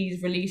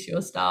 please release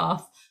your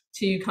staff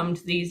to come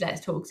to these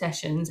Let's Talk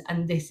sessions,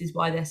 and this is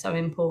why they're so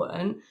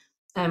important,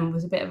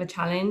 was a bit of a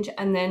challenge.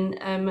 And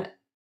then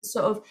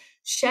sort of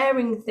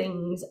sharing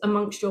things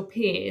amongst your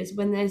peers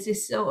when there's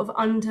this sort of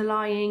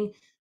underlying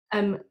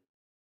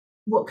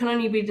what can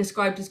only be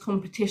described as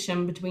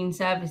competition between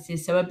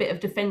services. So a bit of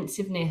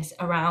defensiveness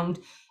around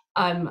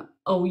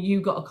oh,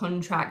 you got a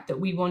contract that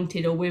we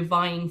wanted, or we're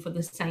vying for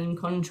the same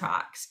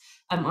contracts.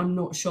 I'm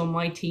not sure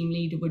my team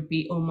leader would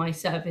be, or my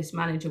service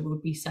manager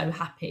would be so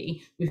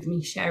happy with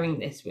me sharing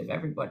this with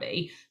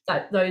everybody.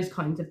 That those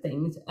kinds of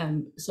things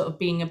sort of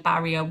being a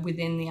barrier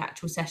within the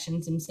actual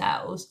sessions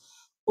themselves,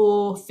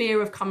 or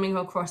fear of coming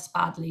across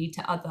badly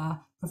to other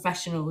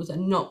professionals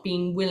and not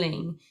being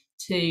willing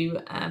to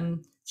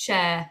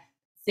share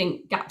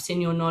gaps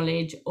in your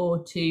knowledge,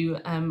 or to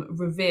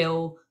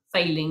reveal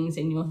failings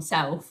in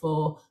yourself,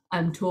 or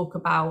talk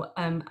about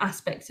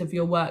aspects of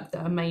your work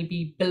that are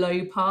maybe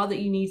below par that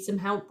you need some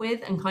help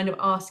with, and kind of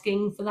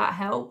asking for that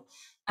help.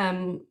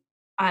 And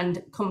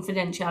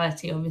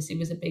confidentiality obviously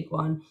was a big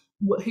one.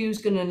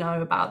 Who's going to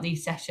know about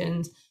these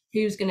sessions?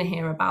 Who's going to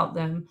hear about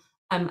them?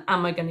 Am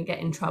I going to get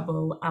in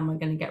trouble? Am I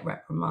going to get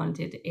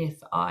reprimanded if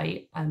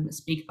I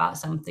speak about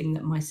something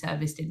that my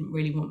service didn't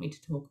really want me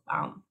to talk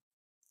about?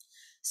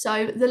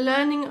 So the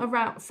learning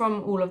around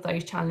from all of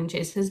those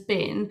challenges has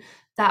been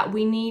that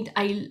we need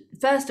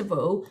first of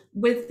all,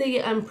 with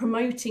the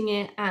promoting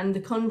it and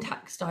the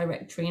contacts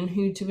directory and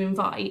who to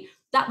invite,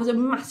 that was a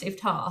massive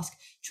task.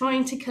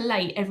 Trying to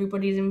collate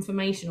everybody's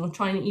information, or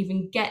trying to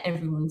even get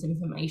everyone's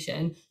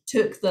information,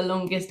 took the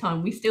longest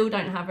time. We still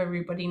don't have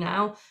everybody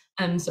now,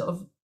 sort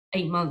of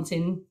 8 months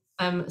in.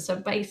 So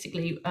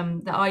basically,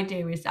 the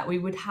idea is that we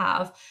would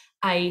have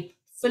a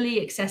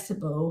fully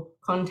accessible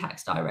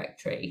contacts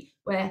directory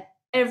where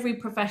every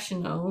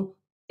professional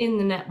in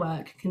the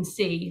network can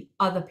see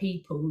other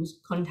people's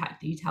contact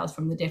details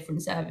from the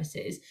different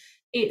services.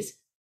 It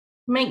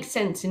makes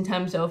sense in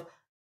terms of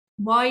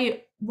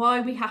why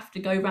we have to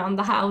go round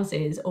the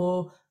houses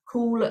or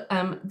call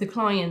the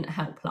client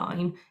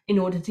helpline in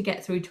order to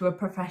get through to a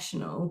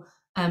professional.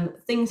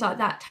 Things like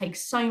that take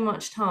so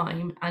much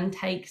time and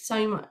take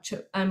so much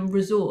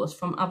resource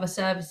from other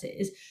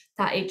services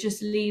that it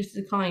just leaves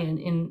the client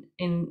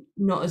in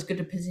not as good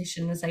a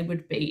position as they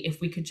would be if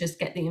we could just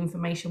get the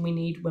information we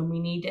need when we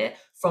need it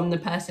from the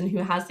person who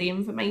has the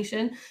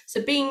information.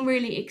 So being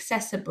really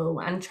accessible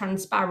and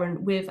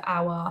transparent with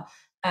our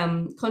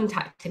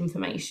contact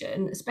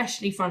information,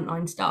 especially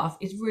frontline staff,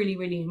 is really,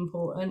 really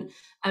important.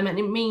 And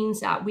it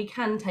means that we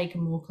can take a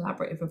more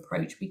collaborative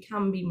approach. We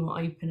can be more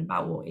open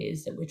about what it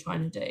is that we're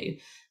trying to do.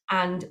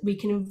 And we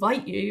can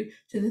invite you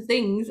to the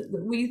things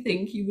that we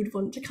think you would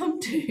want to come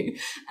to.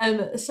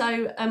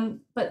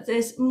 But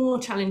there's more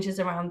challenges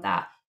around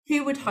that.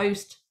 Who would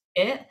host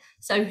it?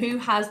 So who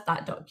has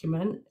that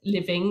document,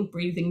 living,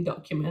 breathing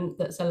document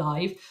that's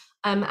alive?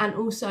 And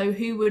also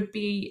who would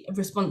be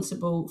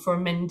responsible for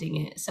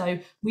amending it. So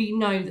we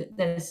know that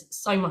there's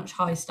so much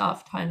high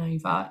staff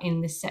turnover in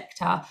this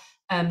sector.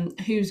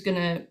 Who's going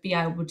to be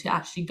able to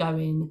actually go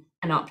in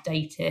and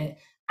update it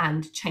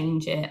and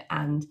change it,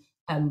 and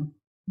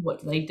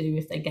what do they do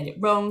if they get it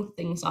wrong,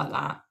 things like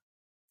that.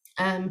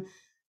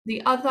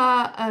 The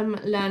other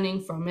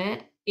learning from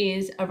it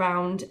is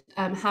around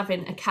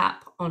having a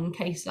cap on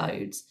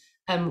caseloads.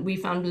 We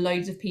found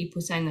loads of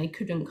people saying they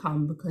couldn't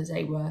come because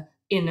they were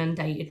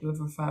inundated with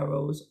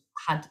referrals,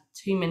 had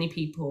too many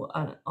people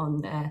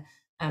on their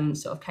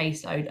sort of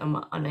caseload, and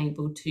were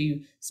unable to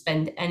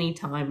spend any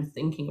time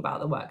thinking about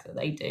the work that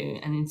they do,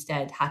 and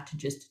instead had to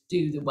just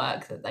do the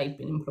work that they've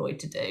been employed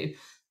to do,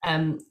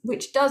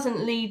 which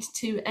doesn't lead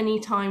to any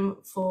time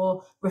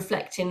for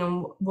reflecting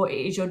on what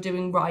it is you're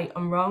doing right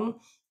and wrong,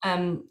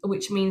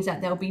 which means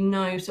that there'll be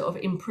no sort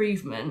of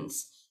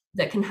improvements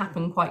that can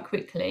happen quite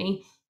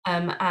quickly.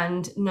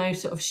 And no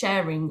sort of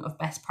sharing of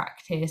best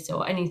practice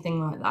or anything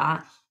like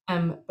that.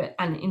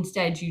 And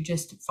instead you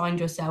just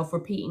find yourself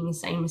repeating the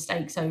same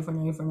mistakes over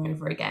and over and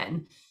over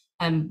again.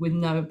 with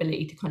no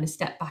ability to kind of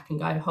step back and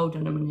go, hold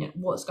on a minute,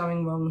 what's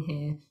going wrong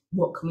here?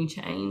 What can we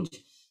change?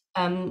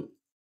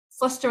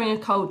 Fostering a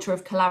culture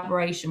of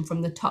collaboration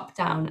from the top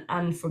down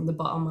and from the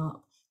bottom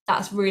up.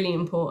 That's really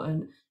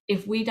important.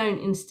 If we don't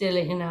instill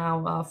it in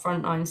our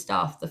frontline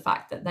staff, the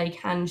fact that they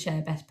can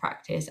share best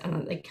practice and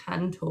that they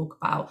can talk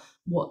about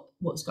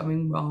what's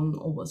going wrong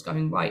or what's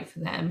going right for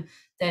them,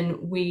 then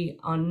we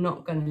are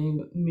not going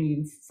to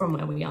move from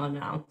where we are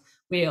now.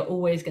 We are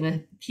always going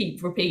to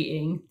keep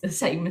repeating the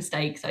same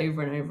mistakes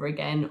over and over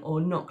again, or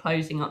not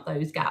closing up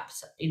those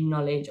gaps in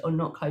knowledge, or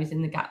not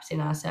closing the gaps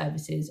in our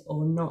services,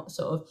 or not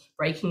sort of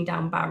breaking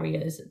down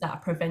barriers that are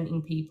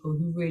preventing people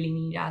who really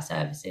need our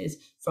services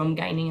from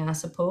gaining our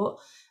support.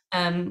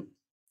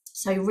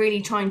 So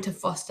really trying to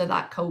foster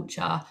that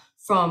culture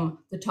from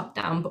the top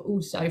down, but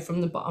also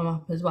from the bottom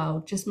up as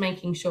well. Just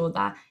making sure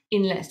that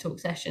in Let's Talk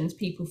sessions,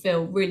 people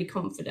feel really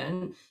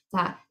confident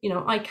that,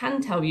 I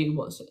can tell you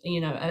what's,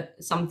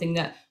 something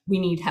that we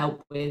need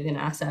help with in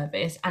our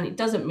service. And it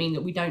doesn't mean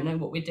that we don't know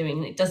what we're doing.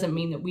 And it doesn't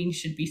mean that we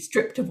should be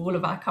stripped of all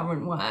of our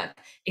current work.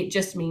 It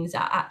just means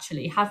that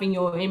actually having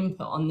your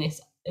input on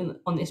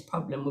this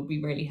problem would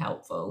be really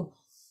helpful.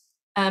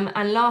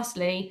 And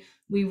lastly,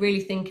 we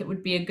really think it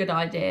would be a good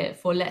idea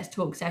for Let's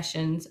Talk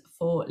sessions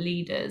for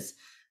leaders.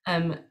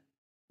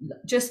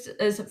 Just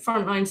as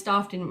frontline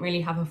staff didn't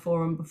really have a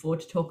forum before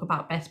to talk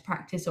about best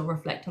practice or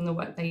reflect on the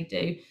work they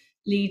do,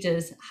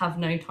 leaders have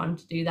no time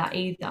to do that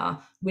either.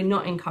 We're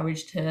not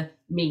encouraged to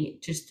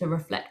meet just to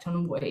reflect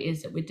on what it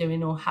is that we're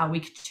doing or how we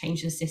could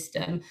change the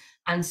system.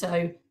 And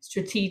so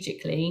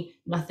strategically,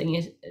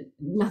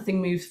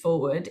 nothing moves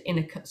forward in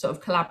a sort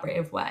of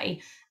collaborative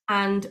way.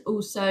 And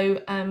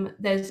also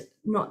there's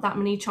not that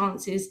many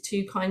chances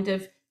to kind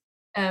of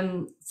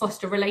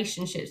foster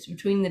relationships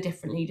between the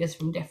different leaders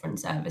from different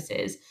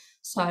services.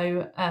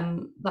 So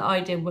the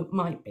idea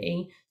might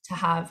be to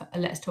have a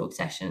Let's Talk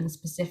session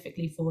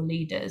specifically for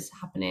leaders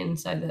happening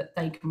so that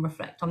they can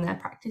reflect on their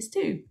practice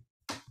too.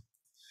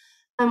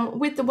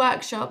 With the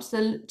workshops,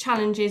 the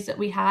challenges that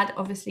we had,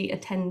 obviously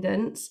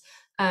attendance.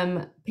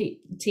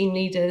 Team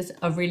leaders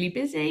are really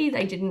busy.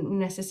 They didn't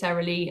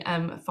necessarily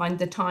find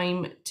the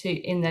time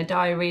in their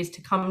diaries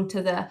to come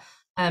to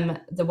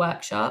the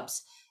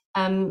workshops.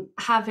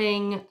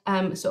 Having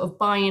sort of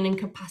buy-in and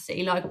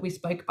capacity, like we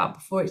spoke about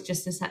before, it's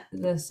just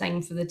the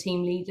same for the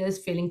team leaders,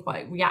 feeling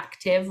quite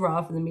reactive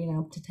rather than being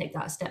able to take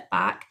that step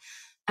back.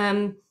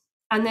 And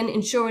then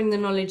ensuring the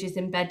knowledge is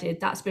embedded,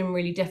 that's been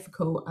really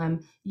difficult.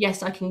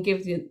 Yes, I can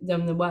give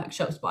them the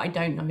workshops, but I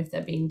don't know if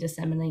they're being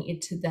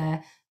disseminated to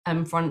their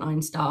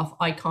frontline staff.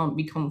 I can't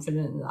be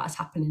confident that that's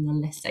happening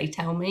unless they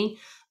tell me.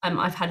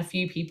 I've had a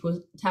few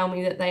people tell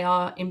me that they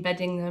are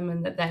embedding them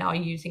and that they are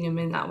using them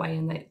in that way,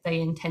 and that they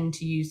intend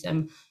to use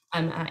them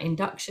at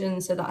induction.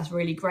 So that's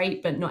really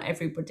great, but not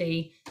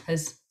everybody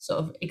has sort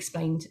of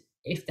explained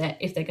if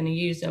they're going to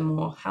use them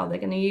or how they're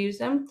going to use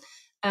them.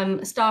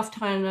 Staff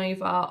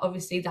turnover,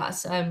 obviously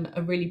that's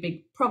a really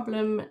big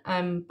problem,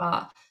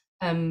 but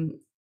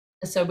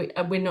so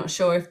we're not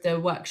sure if the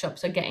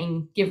workshops are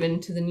getting given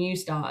to the new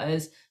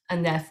starters,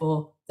 and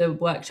therefore the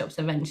workshops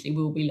eventually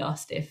will be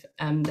lost if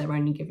they're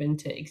only given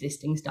to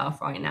existing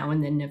staff right now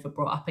and then never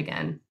brought up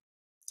again.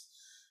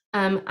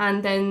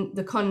 And then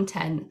the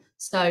content.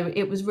 So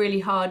it was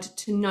really hard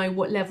to know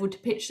what level to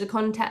pitch the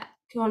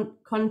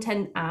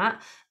content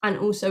at, and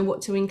also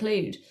what to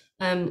include.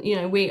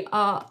 We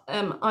are,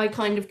 I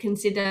kind of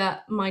consider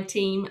my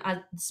team as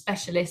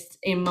specialists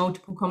in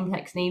multiple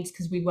complex needs,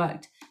 because we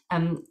worked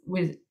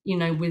with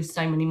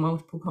so many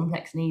multiple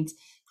complex needs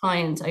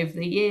clients over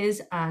the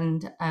years,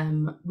 and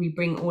we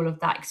bring all of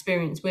that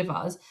experience with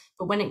us.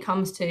 But when it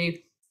comes to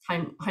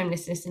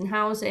homelessness and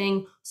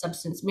housing,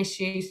 substance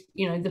misuse,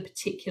 the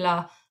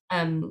particular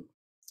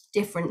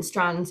different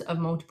strands of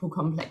multiple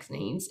complex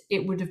needs,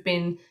 it would have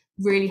been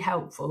really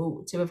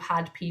helpful to have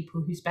had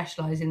people who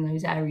specialise in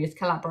those areas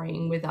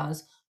collaborating with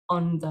us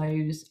on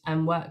those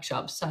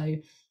workshops. So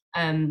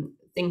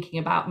thinking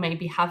about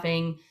maybe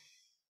having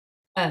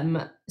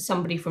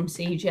somebody from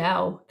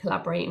CGL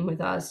collaborating with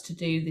us to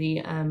do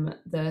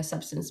the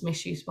substance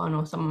misuse one,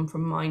 or someone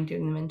from Mind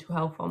doing the mental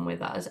health one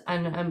with us.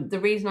 And the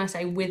reason I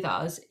say with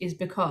us is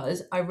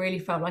because I really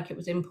felt like it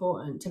was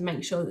important to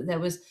make sure that there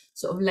was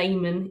sort of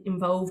laymen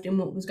involved in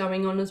what was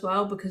going on as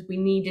well, because we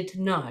needed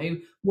to know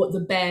what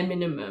the bare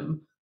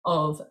minimum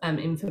of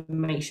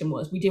information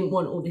was. We didn't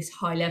want all this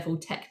high level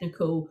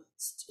technical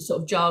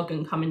sort of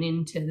jargon coming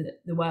into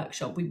the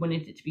workshop. We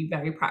wanted it to be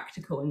very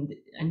practical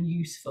and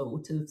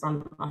useful to the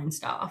frontline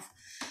staff.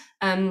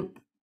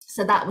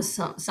 So that was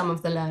some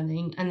of the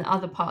learning, and the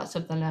other parts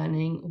of the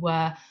learning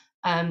were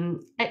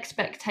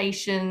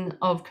expectation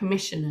of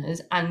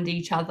commissioners and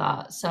each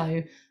other.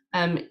 So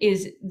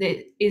is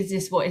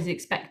this what is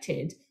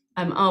expected?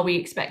 Are we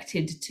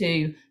expected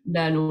to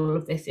learn all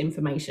of this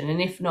information?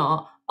 And if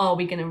not, are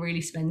we going to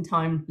really spend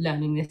time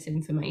learning this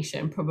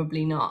information?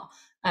 Probably not.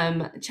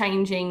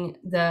 Changing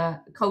the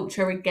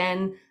culture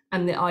again,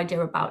 and the idea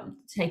about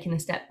taking a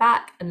step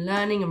back and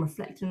learning and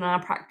reflecting on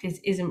our practice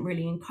isn't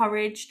really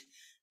encouraged.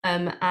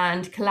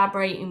 and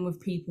collaborating with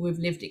people with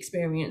lived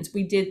experience.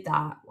 We did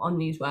that on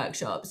these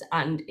workshops,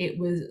 and it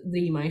was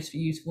the most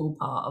useful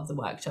part of the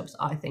workshops,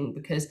 I think,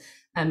 because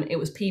it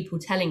was people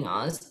telling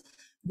us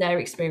their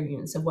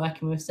experience of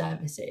working with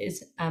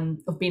services,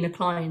 of being a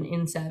client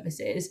in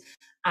services,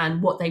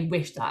 and what they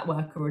wish that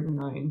worker had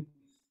known.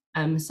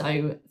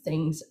 So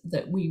things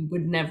that we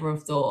would never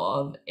have thought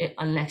of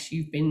unless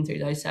you've been through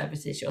those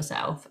services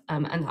yourself.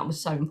 And that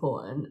was so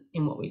important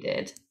in what we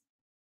did.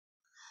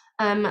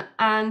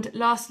 And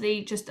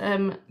lastly, just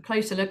a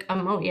closer look at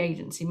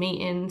multi-agency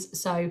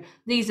meetings. So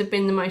these have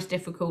been the most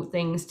difficult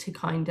things to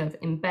kind of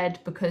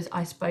embed, because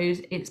I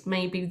suppose it's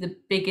maybe the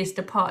biggest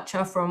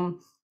departure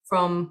from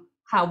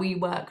how we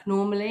work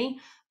normally.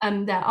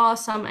 There are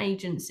some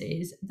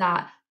agencies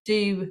that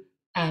do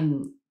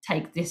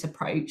take this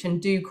approach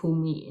and do call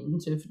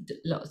meetings with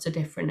lots of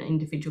different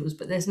individuals,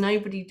 but there's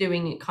nobody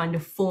doing it kind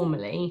of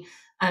formally,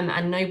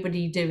 and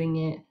nobody doing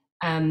it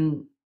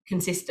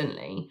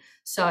consistently.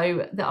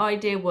 So the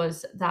idea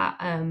was that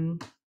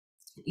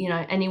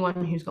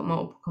anyone who's got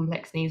multiple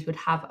complex needs would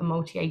have a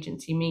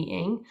multi-agency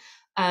meeting.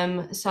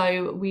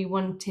 So we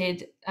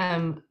wanted,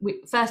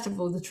 first of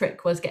all, the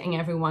trick was getting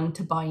everyone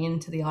to buy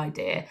into the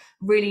idea,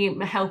 really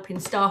helping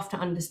staff to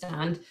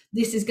understand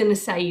this is going to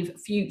save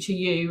future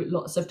you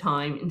lots of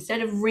time.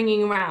 Instead of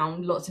ringing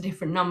around lots of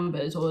different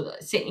numbers or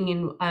sitting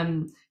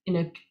in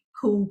a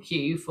call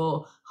queue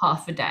for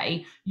half a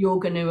day, you're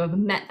going to have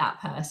met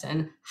that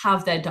person,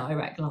 have their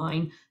direct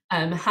line,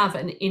 have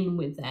an in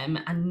with them,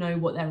 and know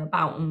what they're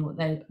about and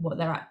what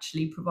they're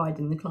actually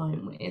providing the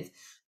client with.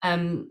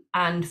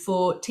 And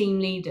for team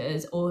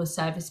leaders or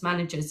service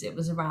managers, it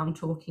was around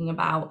talking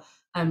about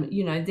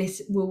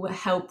this will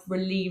help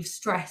relieve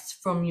stress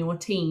from your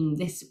team.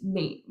 This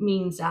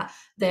means that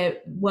their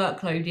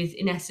workload is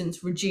in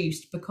essence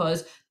reduced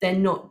because they're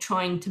not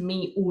trying to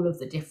meet all of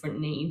the different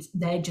needs.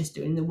 They're just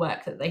doing the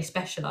work that they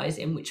specialize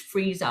in, which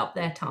frees up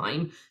their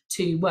time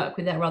to work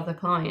with their other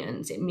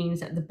clients. It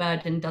means that the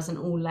burden doesn't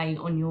all lay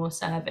on your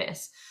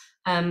service,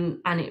 and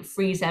it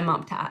frees them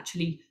up to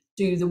actually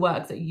do the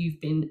work that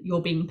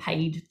you're being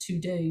paid to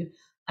do.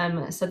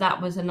 So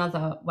that was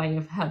another way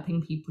of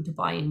helping people to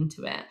buy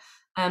into it.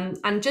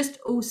 And just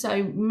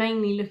also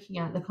mainly looking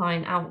at the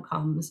client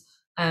outcomes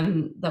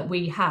that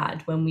we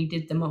had when we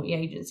did the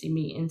multi-agency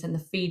meetings, and the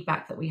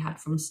feedback that we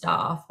had from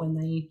staff when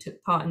they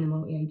took part in the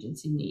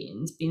multi-agency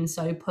meetings being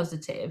so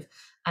positive,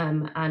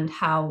 and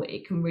how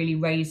it can really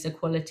raise the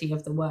quality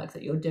of the work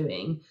that you're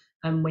doing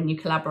when you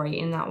collaborate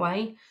in that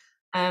way.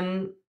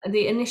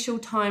 The initial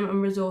time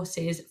and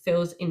resources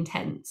feels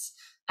intense.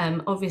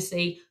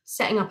 Obviously,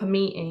 setting up a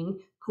meeting,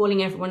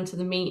 calling everyone to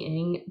the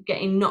meeting,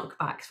 getting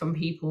knockbacks from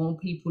people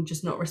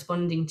just not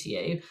responding to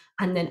you,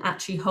 and then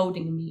actually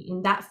holding a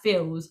meeting, that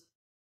feels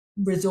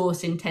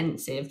resource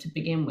intensive to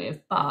begin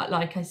with. But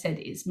like I said,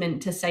 it's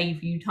meant to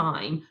save you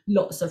time,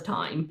 lots of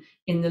time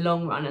in the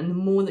long run. And the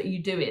more that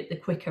you do it, the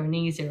quicker and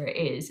easier it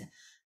is.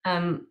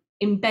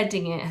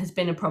 Embedding it has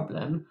been a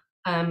problem.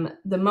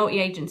 The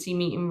multi-agency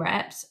meeting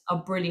reps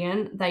are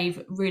brilliant.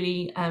 They've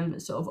really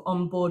sort of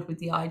on board with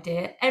the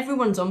idea.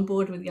 Everyone's on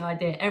board with the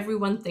idea.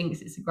 Everyone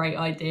thinks it's a great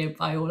idea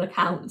by all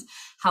accounts.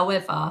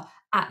 However,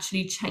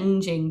 actually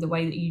changing the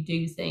way that you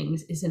do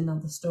things is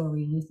another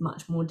story, and is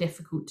much more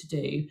difficult to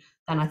do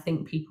than I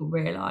think people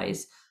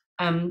realise.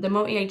 The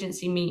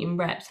multi-agency meeting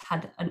reps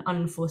had an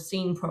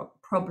unforeseen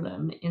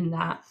problem in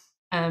that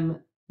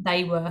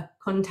they were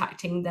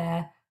contacting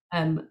their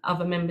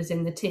other members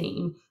in the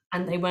team,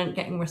 and they weren't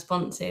getting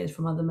responses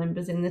from other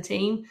members in the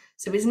team.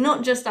 So it's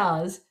not just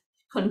us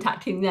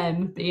contacting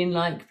them being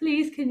like,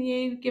 please can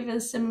you give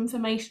us some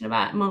information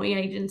about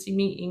multi-agency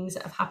meetings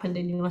that have happened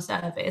in your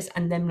service,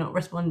 and them not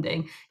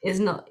responding. It's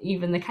not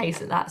even the case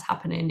that that's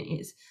happening.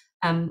 It's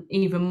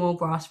even more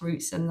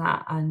grassroots than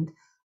that, and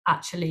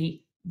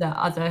actually the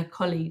other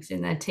colleagues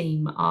in their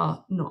team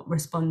are not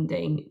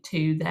responding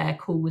to their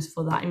calls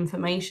for that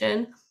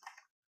information.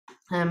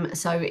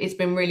 So it's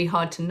been really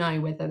hard to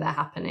know whether they're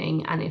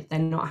happening, and if they're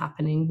not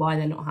happening, why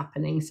they're not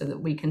happening, so that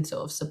we can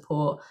sort of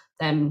support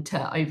them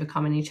to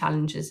overcome any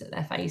challenges that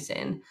they're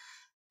facing.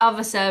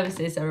 Other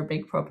services are a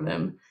big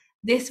problem.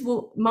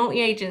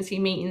 Multi-agency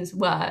meetings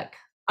work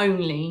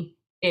only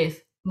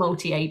if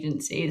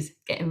multi-agencies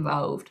get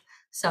involved.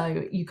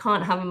 So you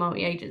can't have a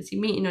multi-agency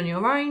meeting on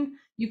your own.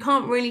 You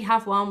can't really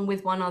have one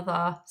with one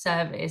other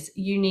service.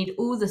 You need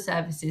all the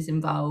services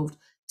involved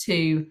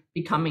to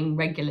be coming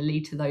regularly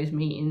to those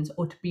meetings,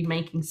 or to be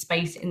making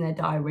space in their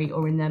diary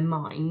or in their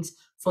minds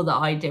for the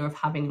idea of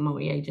having a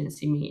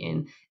multi-agency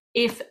meeting.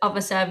 If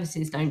other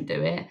services don't do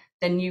it,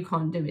 then you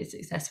can't do it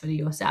successfully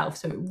yourself.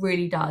 So it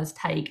really does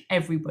take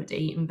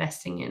everybody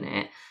investing in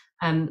it,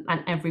 and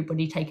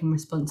everybody taking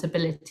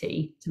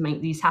responsibility to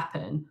make these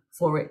happen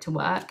for it to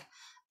work.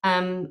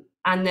 And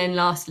then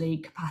lastly,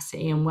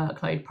 capacity and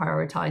workload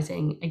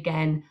prioritizing.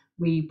 Again,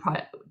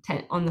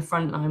 on the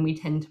front line, we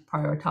tend to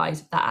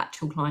prioritize that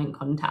actual client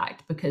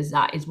contact, because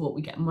that is what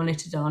we get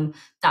monitored on.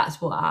 That's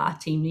what our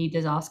team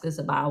leaders ask us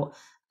about.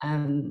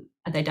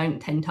 They don't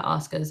tend to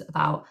ask us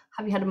about,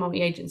 have you had a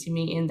multi-agency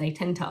meeting? They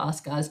tend to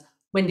ask us,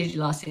 when did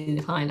you last see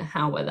the client,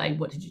 how were they,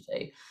 what did you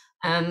do?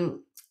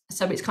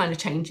 So it's kind of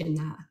changing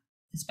that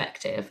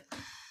perspective.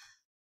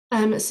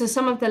 So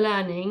some of the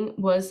learning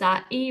was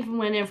that even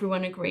when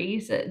everyone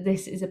agrees that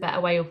this is a better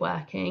way of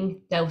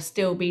working, there'll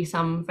still be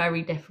some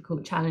very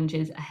difficult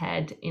challenges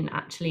ahead in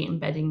actually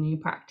embedding new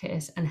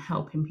practice and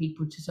helping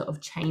people to sort of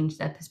change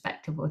their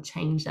perspective or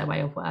change their way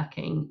of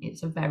working.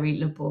 It's a very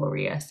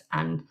laborious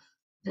and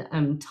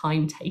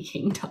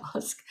time-taking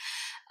task.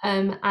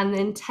 And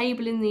then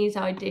tabling these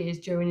ideas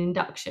during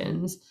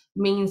inductions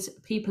means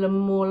people are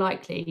more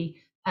likely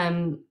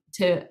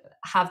to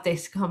have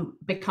this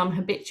become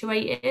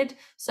habituated.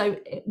 So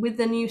with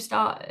the new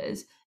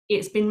starters,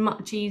 it's been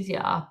much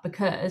easier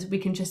because we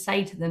can just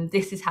say to them,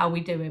 this is how we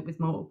do it with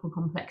multiple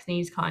complex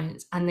needs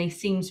clients, and they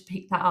seem to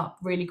pick that up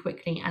really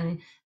quickly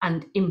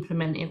and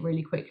implement it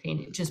really quickly,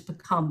 and it just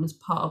becomes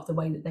part of the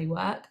way that they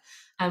work.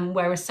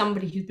 Whereas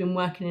somebody who's been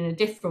working in a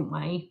different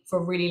way for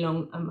a really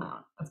long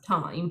amount of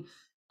time,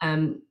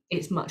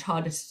 it's much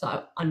harder to sort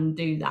of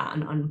undo that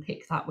and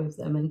unpick that with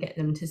them and get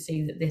them to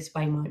see that this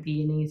way might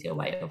be an easier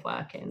way of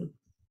working.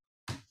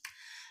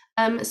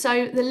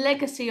 So the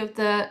legacy of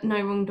the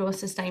No Wrong Door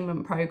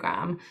sustainment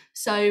programme.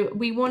 So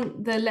we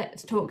want the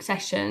Let's Talk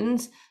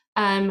sessions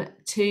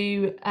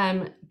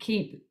to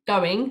keep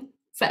going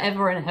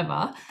forever and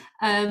ever.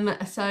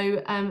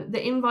 So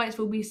the invites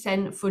will be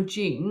sent for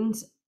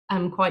June's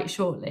quite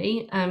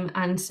shortly,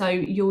 and so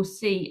you'll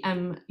see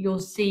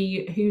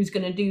who's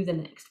going to do the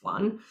next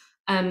one,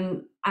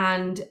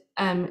 and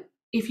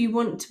if you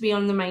want to be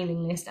on the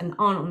mailing list and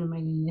aren't on the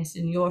mailing list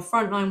and you're a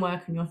frontline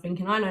worker and you're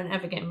thinking, I don't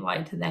ever get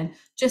invited to them,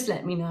 just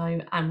let me know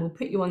and we'll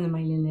put you on the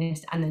mailing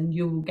list, and then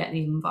you will get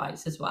the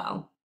invites as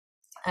well.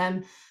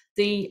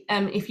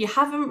 If you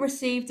haven't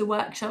received the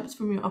workshops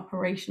from your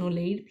operational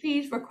lead,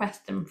 please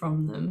request them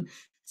from them.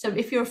 So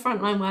if you're a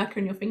frontline worker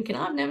and you're thinking,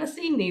 I've never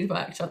seen these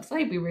workshops,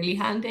 they'd be really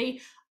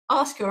handy,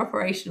 ask your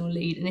operational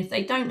lead, and if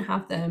they don't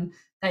have them,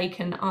 they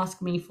can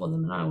ask me for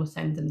them and I will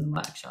send them the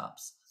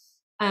workshops.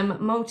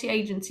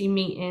 Multi-agency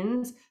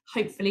meetings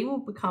hopefully will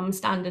become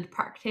standard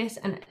practice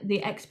and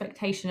the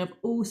expectation of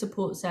all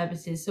support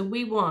services. So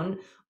we want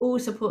all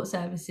support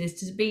services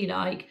to be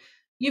like,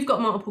 you've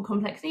got multiple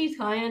complex needs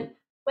client,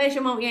 where's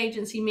your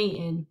multi-agency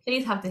meeting?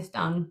 Please have this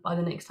done by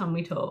the next time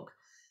we talk.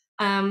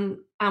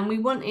 And we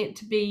want it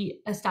to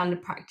be a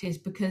standard practice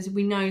because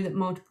we know that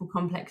multiple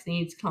complex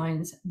needs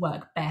clients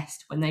work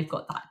best when they've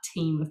got that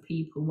team of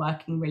people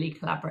working really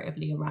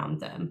collaboratively around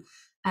them.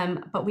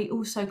 But we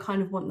also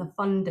kind of want the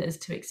funders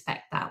to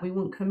expect that. We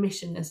want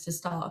commissioners to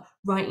start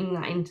writing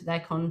that into their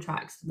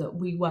contracts so that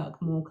we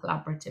work more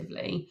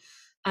collaboratively.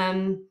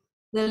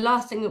 The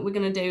last thing that we're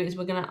going to do is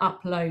we're going to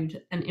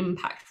upload an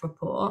impact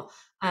report.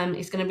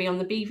 It's going to be on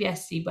the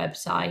BVSC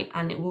website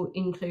and it will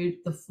include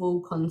the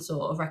full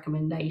consort of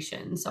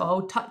recommendations. So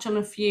I'll touch on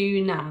a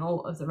few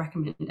now of the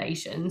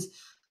recommendations,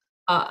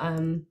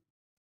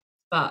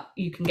 but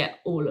you can get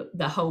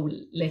the whole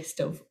list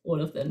of all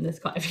of them. There's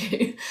quite a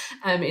few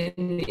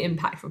in the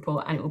impact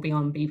report, and it will be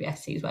on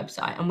BVSC's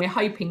website. And we're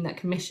hoping that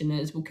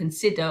commissioners will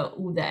consider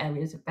all the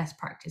areas of best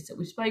practice that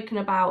we've spoken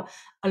about,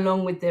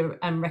 along with the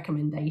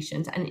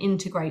recommendations, and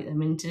integrate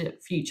them into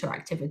future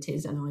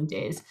activities and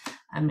ideas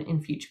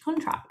in future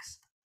contracts.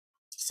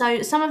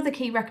 So some of the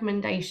key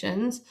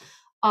recommendations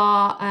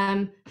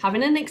are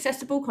having an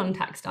accessible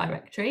contacts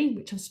directory,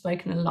 which I've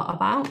spoken a lot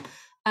about.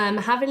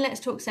 Having Let's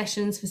Talk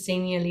sessions for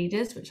senior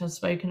leaders, which I've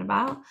spoken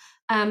about,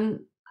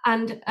 and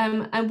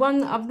one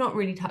that I've not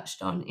really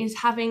touched on is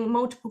having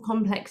multiple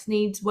complex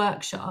needs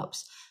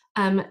workshops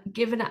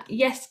given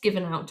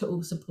out to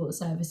all support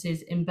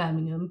services in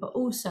Birmingham, but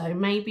also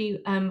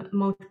maybe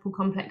multiple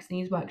complex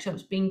needs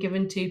workshops being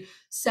given to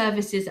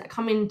services that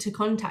come into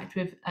contact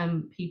with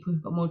people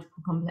who've got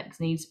multiple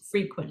complex needs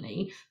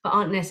frequently, but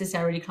aren't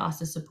necessarily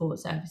classed as support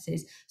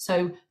services.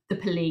 So the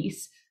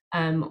police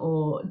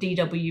or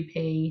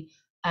DWP,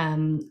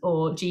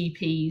 or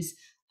GPs,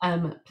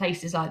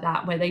 places like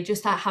that, where they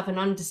just have an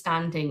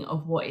understanding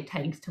of what it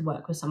takes to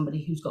work with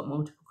somebody who's got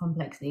multiple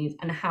complex needs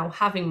and how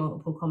having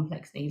multiple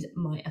complex needs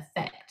might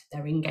affect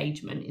their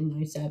engagement in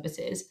those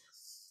services.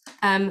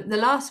 The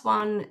last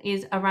one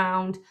is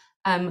around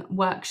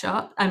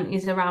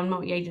is around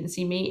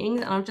multi-agency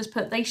meetings, and I've just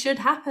put they should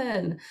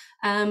happen.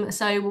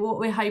 So what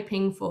we're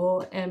hoping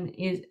for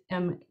is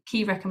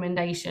key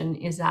recommendation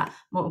is that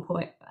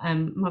multiple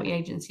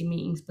multi-agency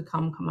meetings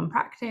become common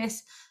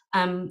practice.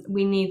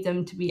 We need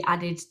them to be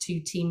added to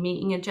team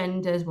meeting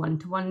agendas,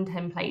 one-to-one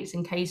templates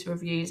and case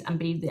reviews, and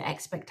be the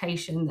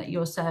expectation that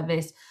your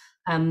service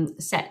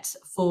sets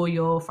for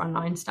your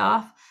frontline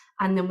staff.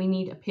 And then we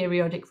need a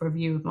periodic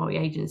review of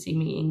multi-agency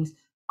meetings.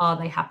 Are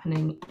they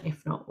happening?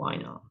 If not, why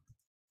not?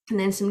 And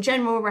then some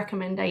general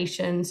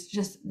recommendations,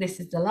 this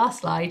is the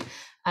last slide,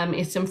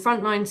 is some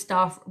frontline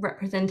staff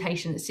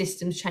representation at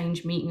systems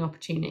change meeting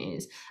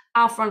opportunities.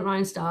 Our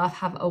frontline staff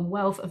have a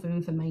wealth of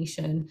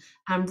information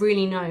and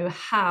really know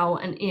how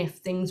and if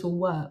things will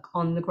work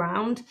on the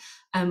ground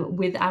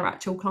with our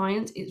actual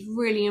clients. It's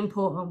really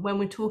important when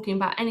we're talking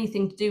about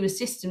anything to do with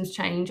systems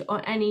change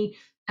or any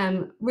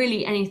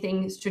really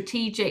anything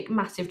strategic,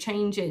 massive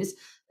changes,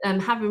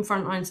 having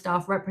frontline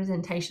staff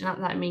representation at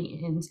that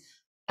meetings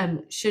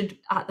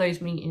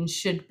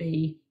should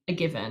be a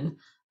given.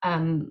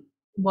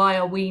 Why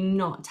are we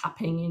not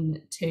tapping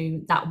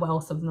into that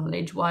wealth of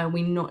knowledge? Why are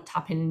we not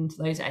tapping into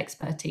those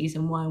expertise?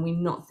 And why are we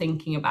not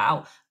thinking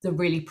about the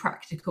really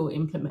practical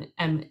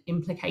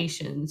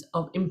implications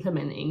of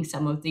implementing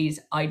some of these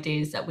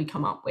ideas that we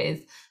come up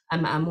with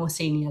at a more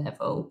senior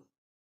level?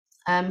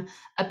 A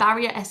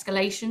barrier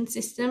escalation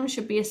system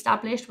should be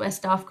established where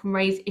staff can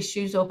raise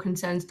issues or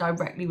concerns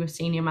directly with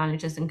senior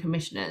managers and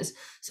commissioners.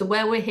 So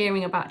where we're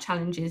hearing about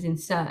challenges in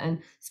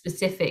certain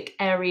specific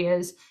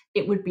areas,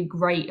 it would be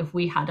great if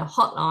we had a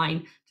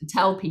hotline to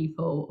tell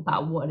people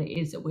about what it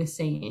is that we're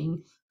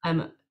seeing.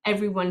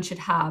 Everyone should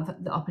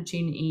have the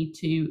opportunity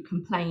to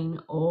complain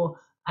or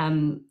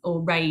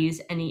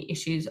raise any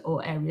issues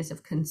or areas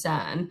of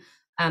concern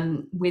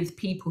with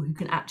people who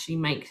can actually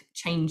make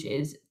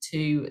changes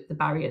to the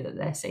barrier that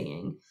they're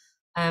seeing.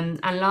 And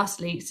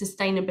lastly,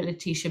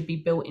 sustainability should be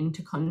built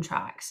into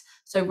contracts.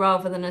 So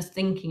rather than us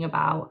thinking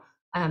about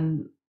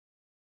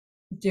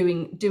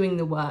doing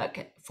the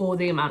work for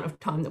the amount of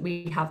time that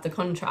we have the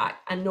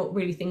contract and not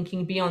really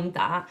thinking beyond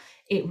that,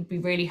 it would be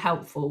really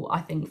helpful,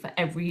 I think, for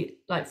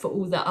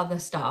all the other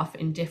staff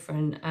in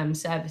different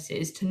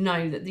services to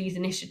know that these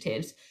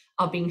initiatives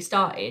are being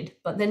started,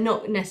 but they're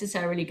not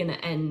necessarily going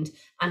to end,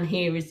 and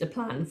here is the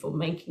plan for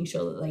making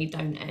sure that they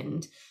don't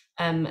end,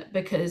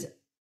 because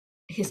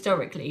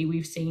historically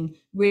we've seen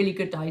really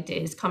good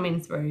ideas coming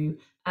through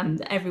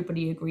that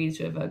everybody agrees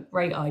with are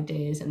great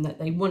ideas and that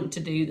they want to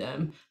do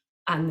them,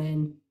 and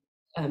then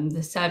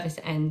the service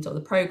ends or the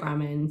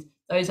program ends,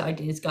 those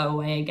ideas go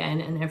away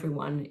again, and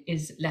everyone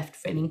is left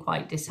feeling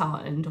quite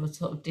disheartened or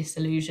sort of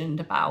disillusioned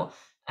about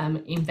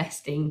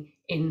investing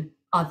in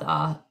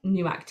other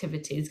new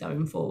activities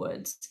going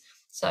forwards.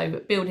 So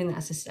building that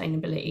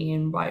sustainability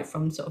in right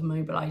from sort of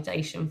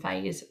mobilisation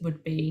phase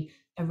would be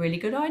a really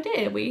good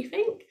idea, we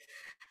think.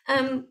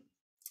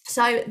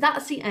 So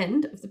that's the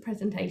end of the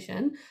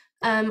presentation.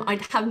 I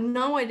have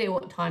no idea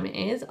what time it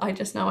is. I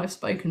just know I've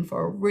spoken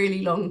for a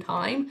really long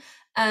time.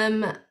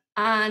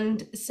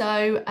 And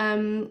so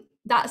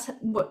that's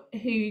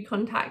who you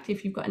contact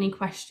if you've got any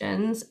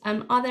questions.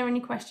 Are there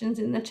any questions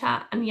in the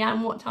chat? And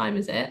Jan, what time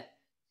is it?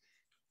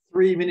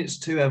 3 minutes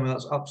to, Emma.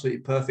 That's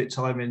absolutely perfect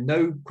timing.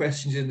 No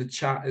questions in the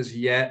chat as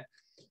yet.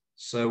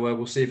 So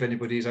we'll see if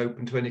anybody's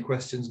open to any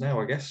questions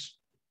now, I guess.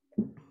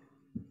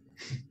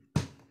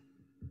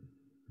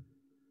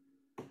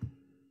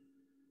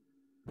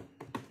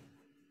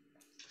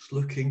 It's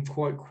looking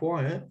quite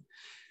quiet.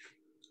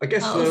 I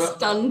guess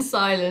stunned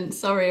silence.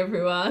 Sorry,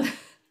 everyone.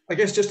 I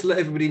guess just to let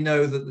everybody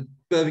know that the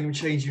Birmingham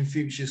Changing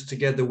Futures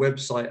Together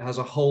website has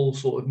a whole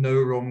sort of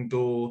No Wrong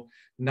Door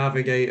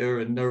navigator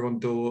and No Wrong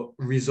Door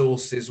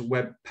resources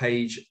web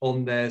page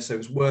on there. So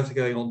it's worth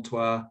going on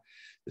to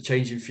the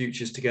Changing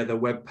Futures Together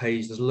web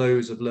page. There's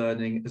loads of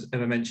learning. As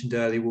Emma mentioned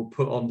earlier, we'll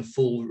put on the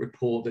full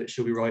report that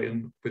she'll be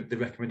writing with the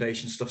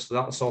recommendation stuff. So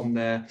that's on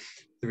there.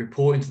 The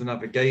reporting to the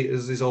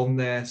navigators is on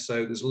there.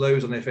 So there's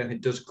loads on there if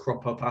anything does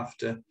crop up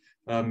after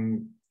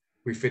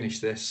we finish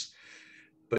this.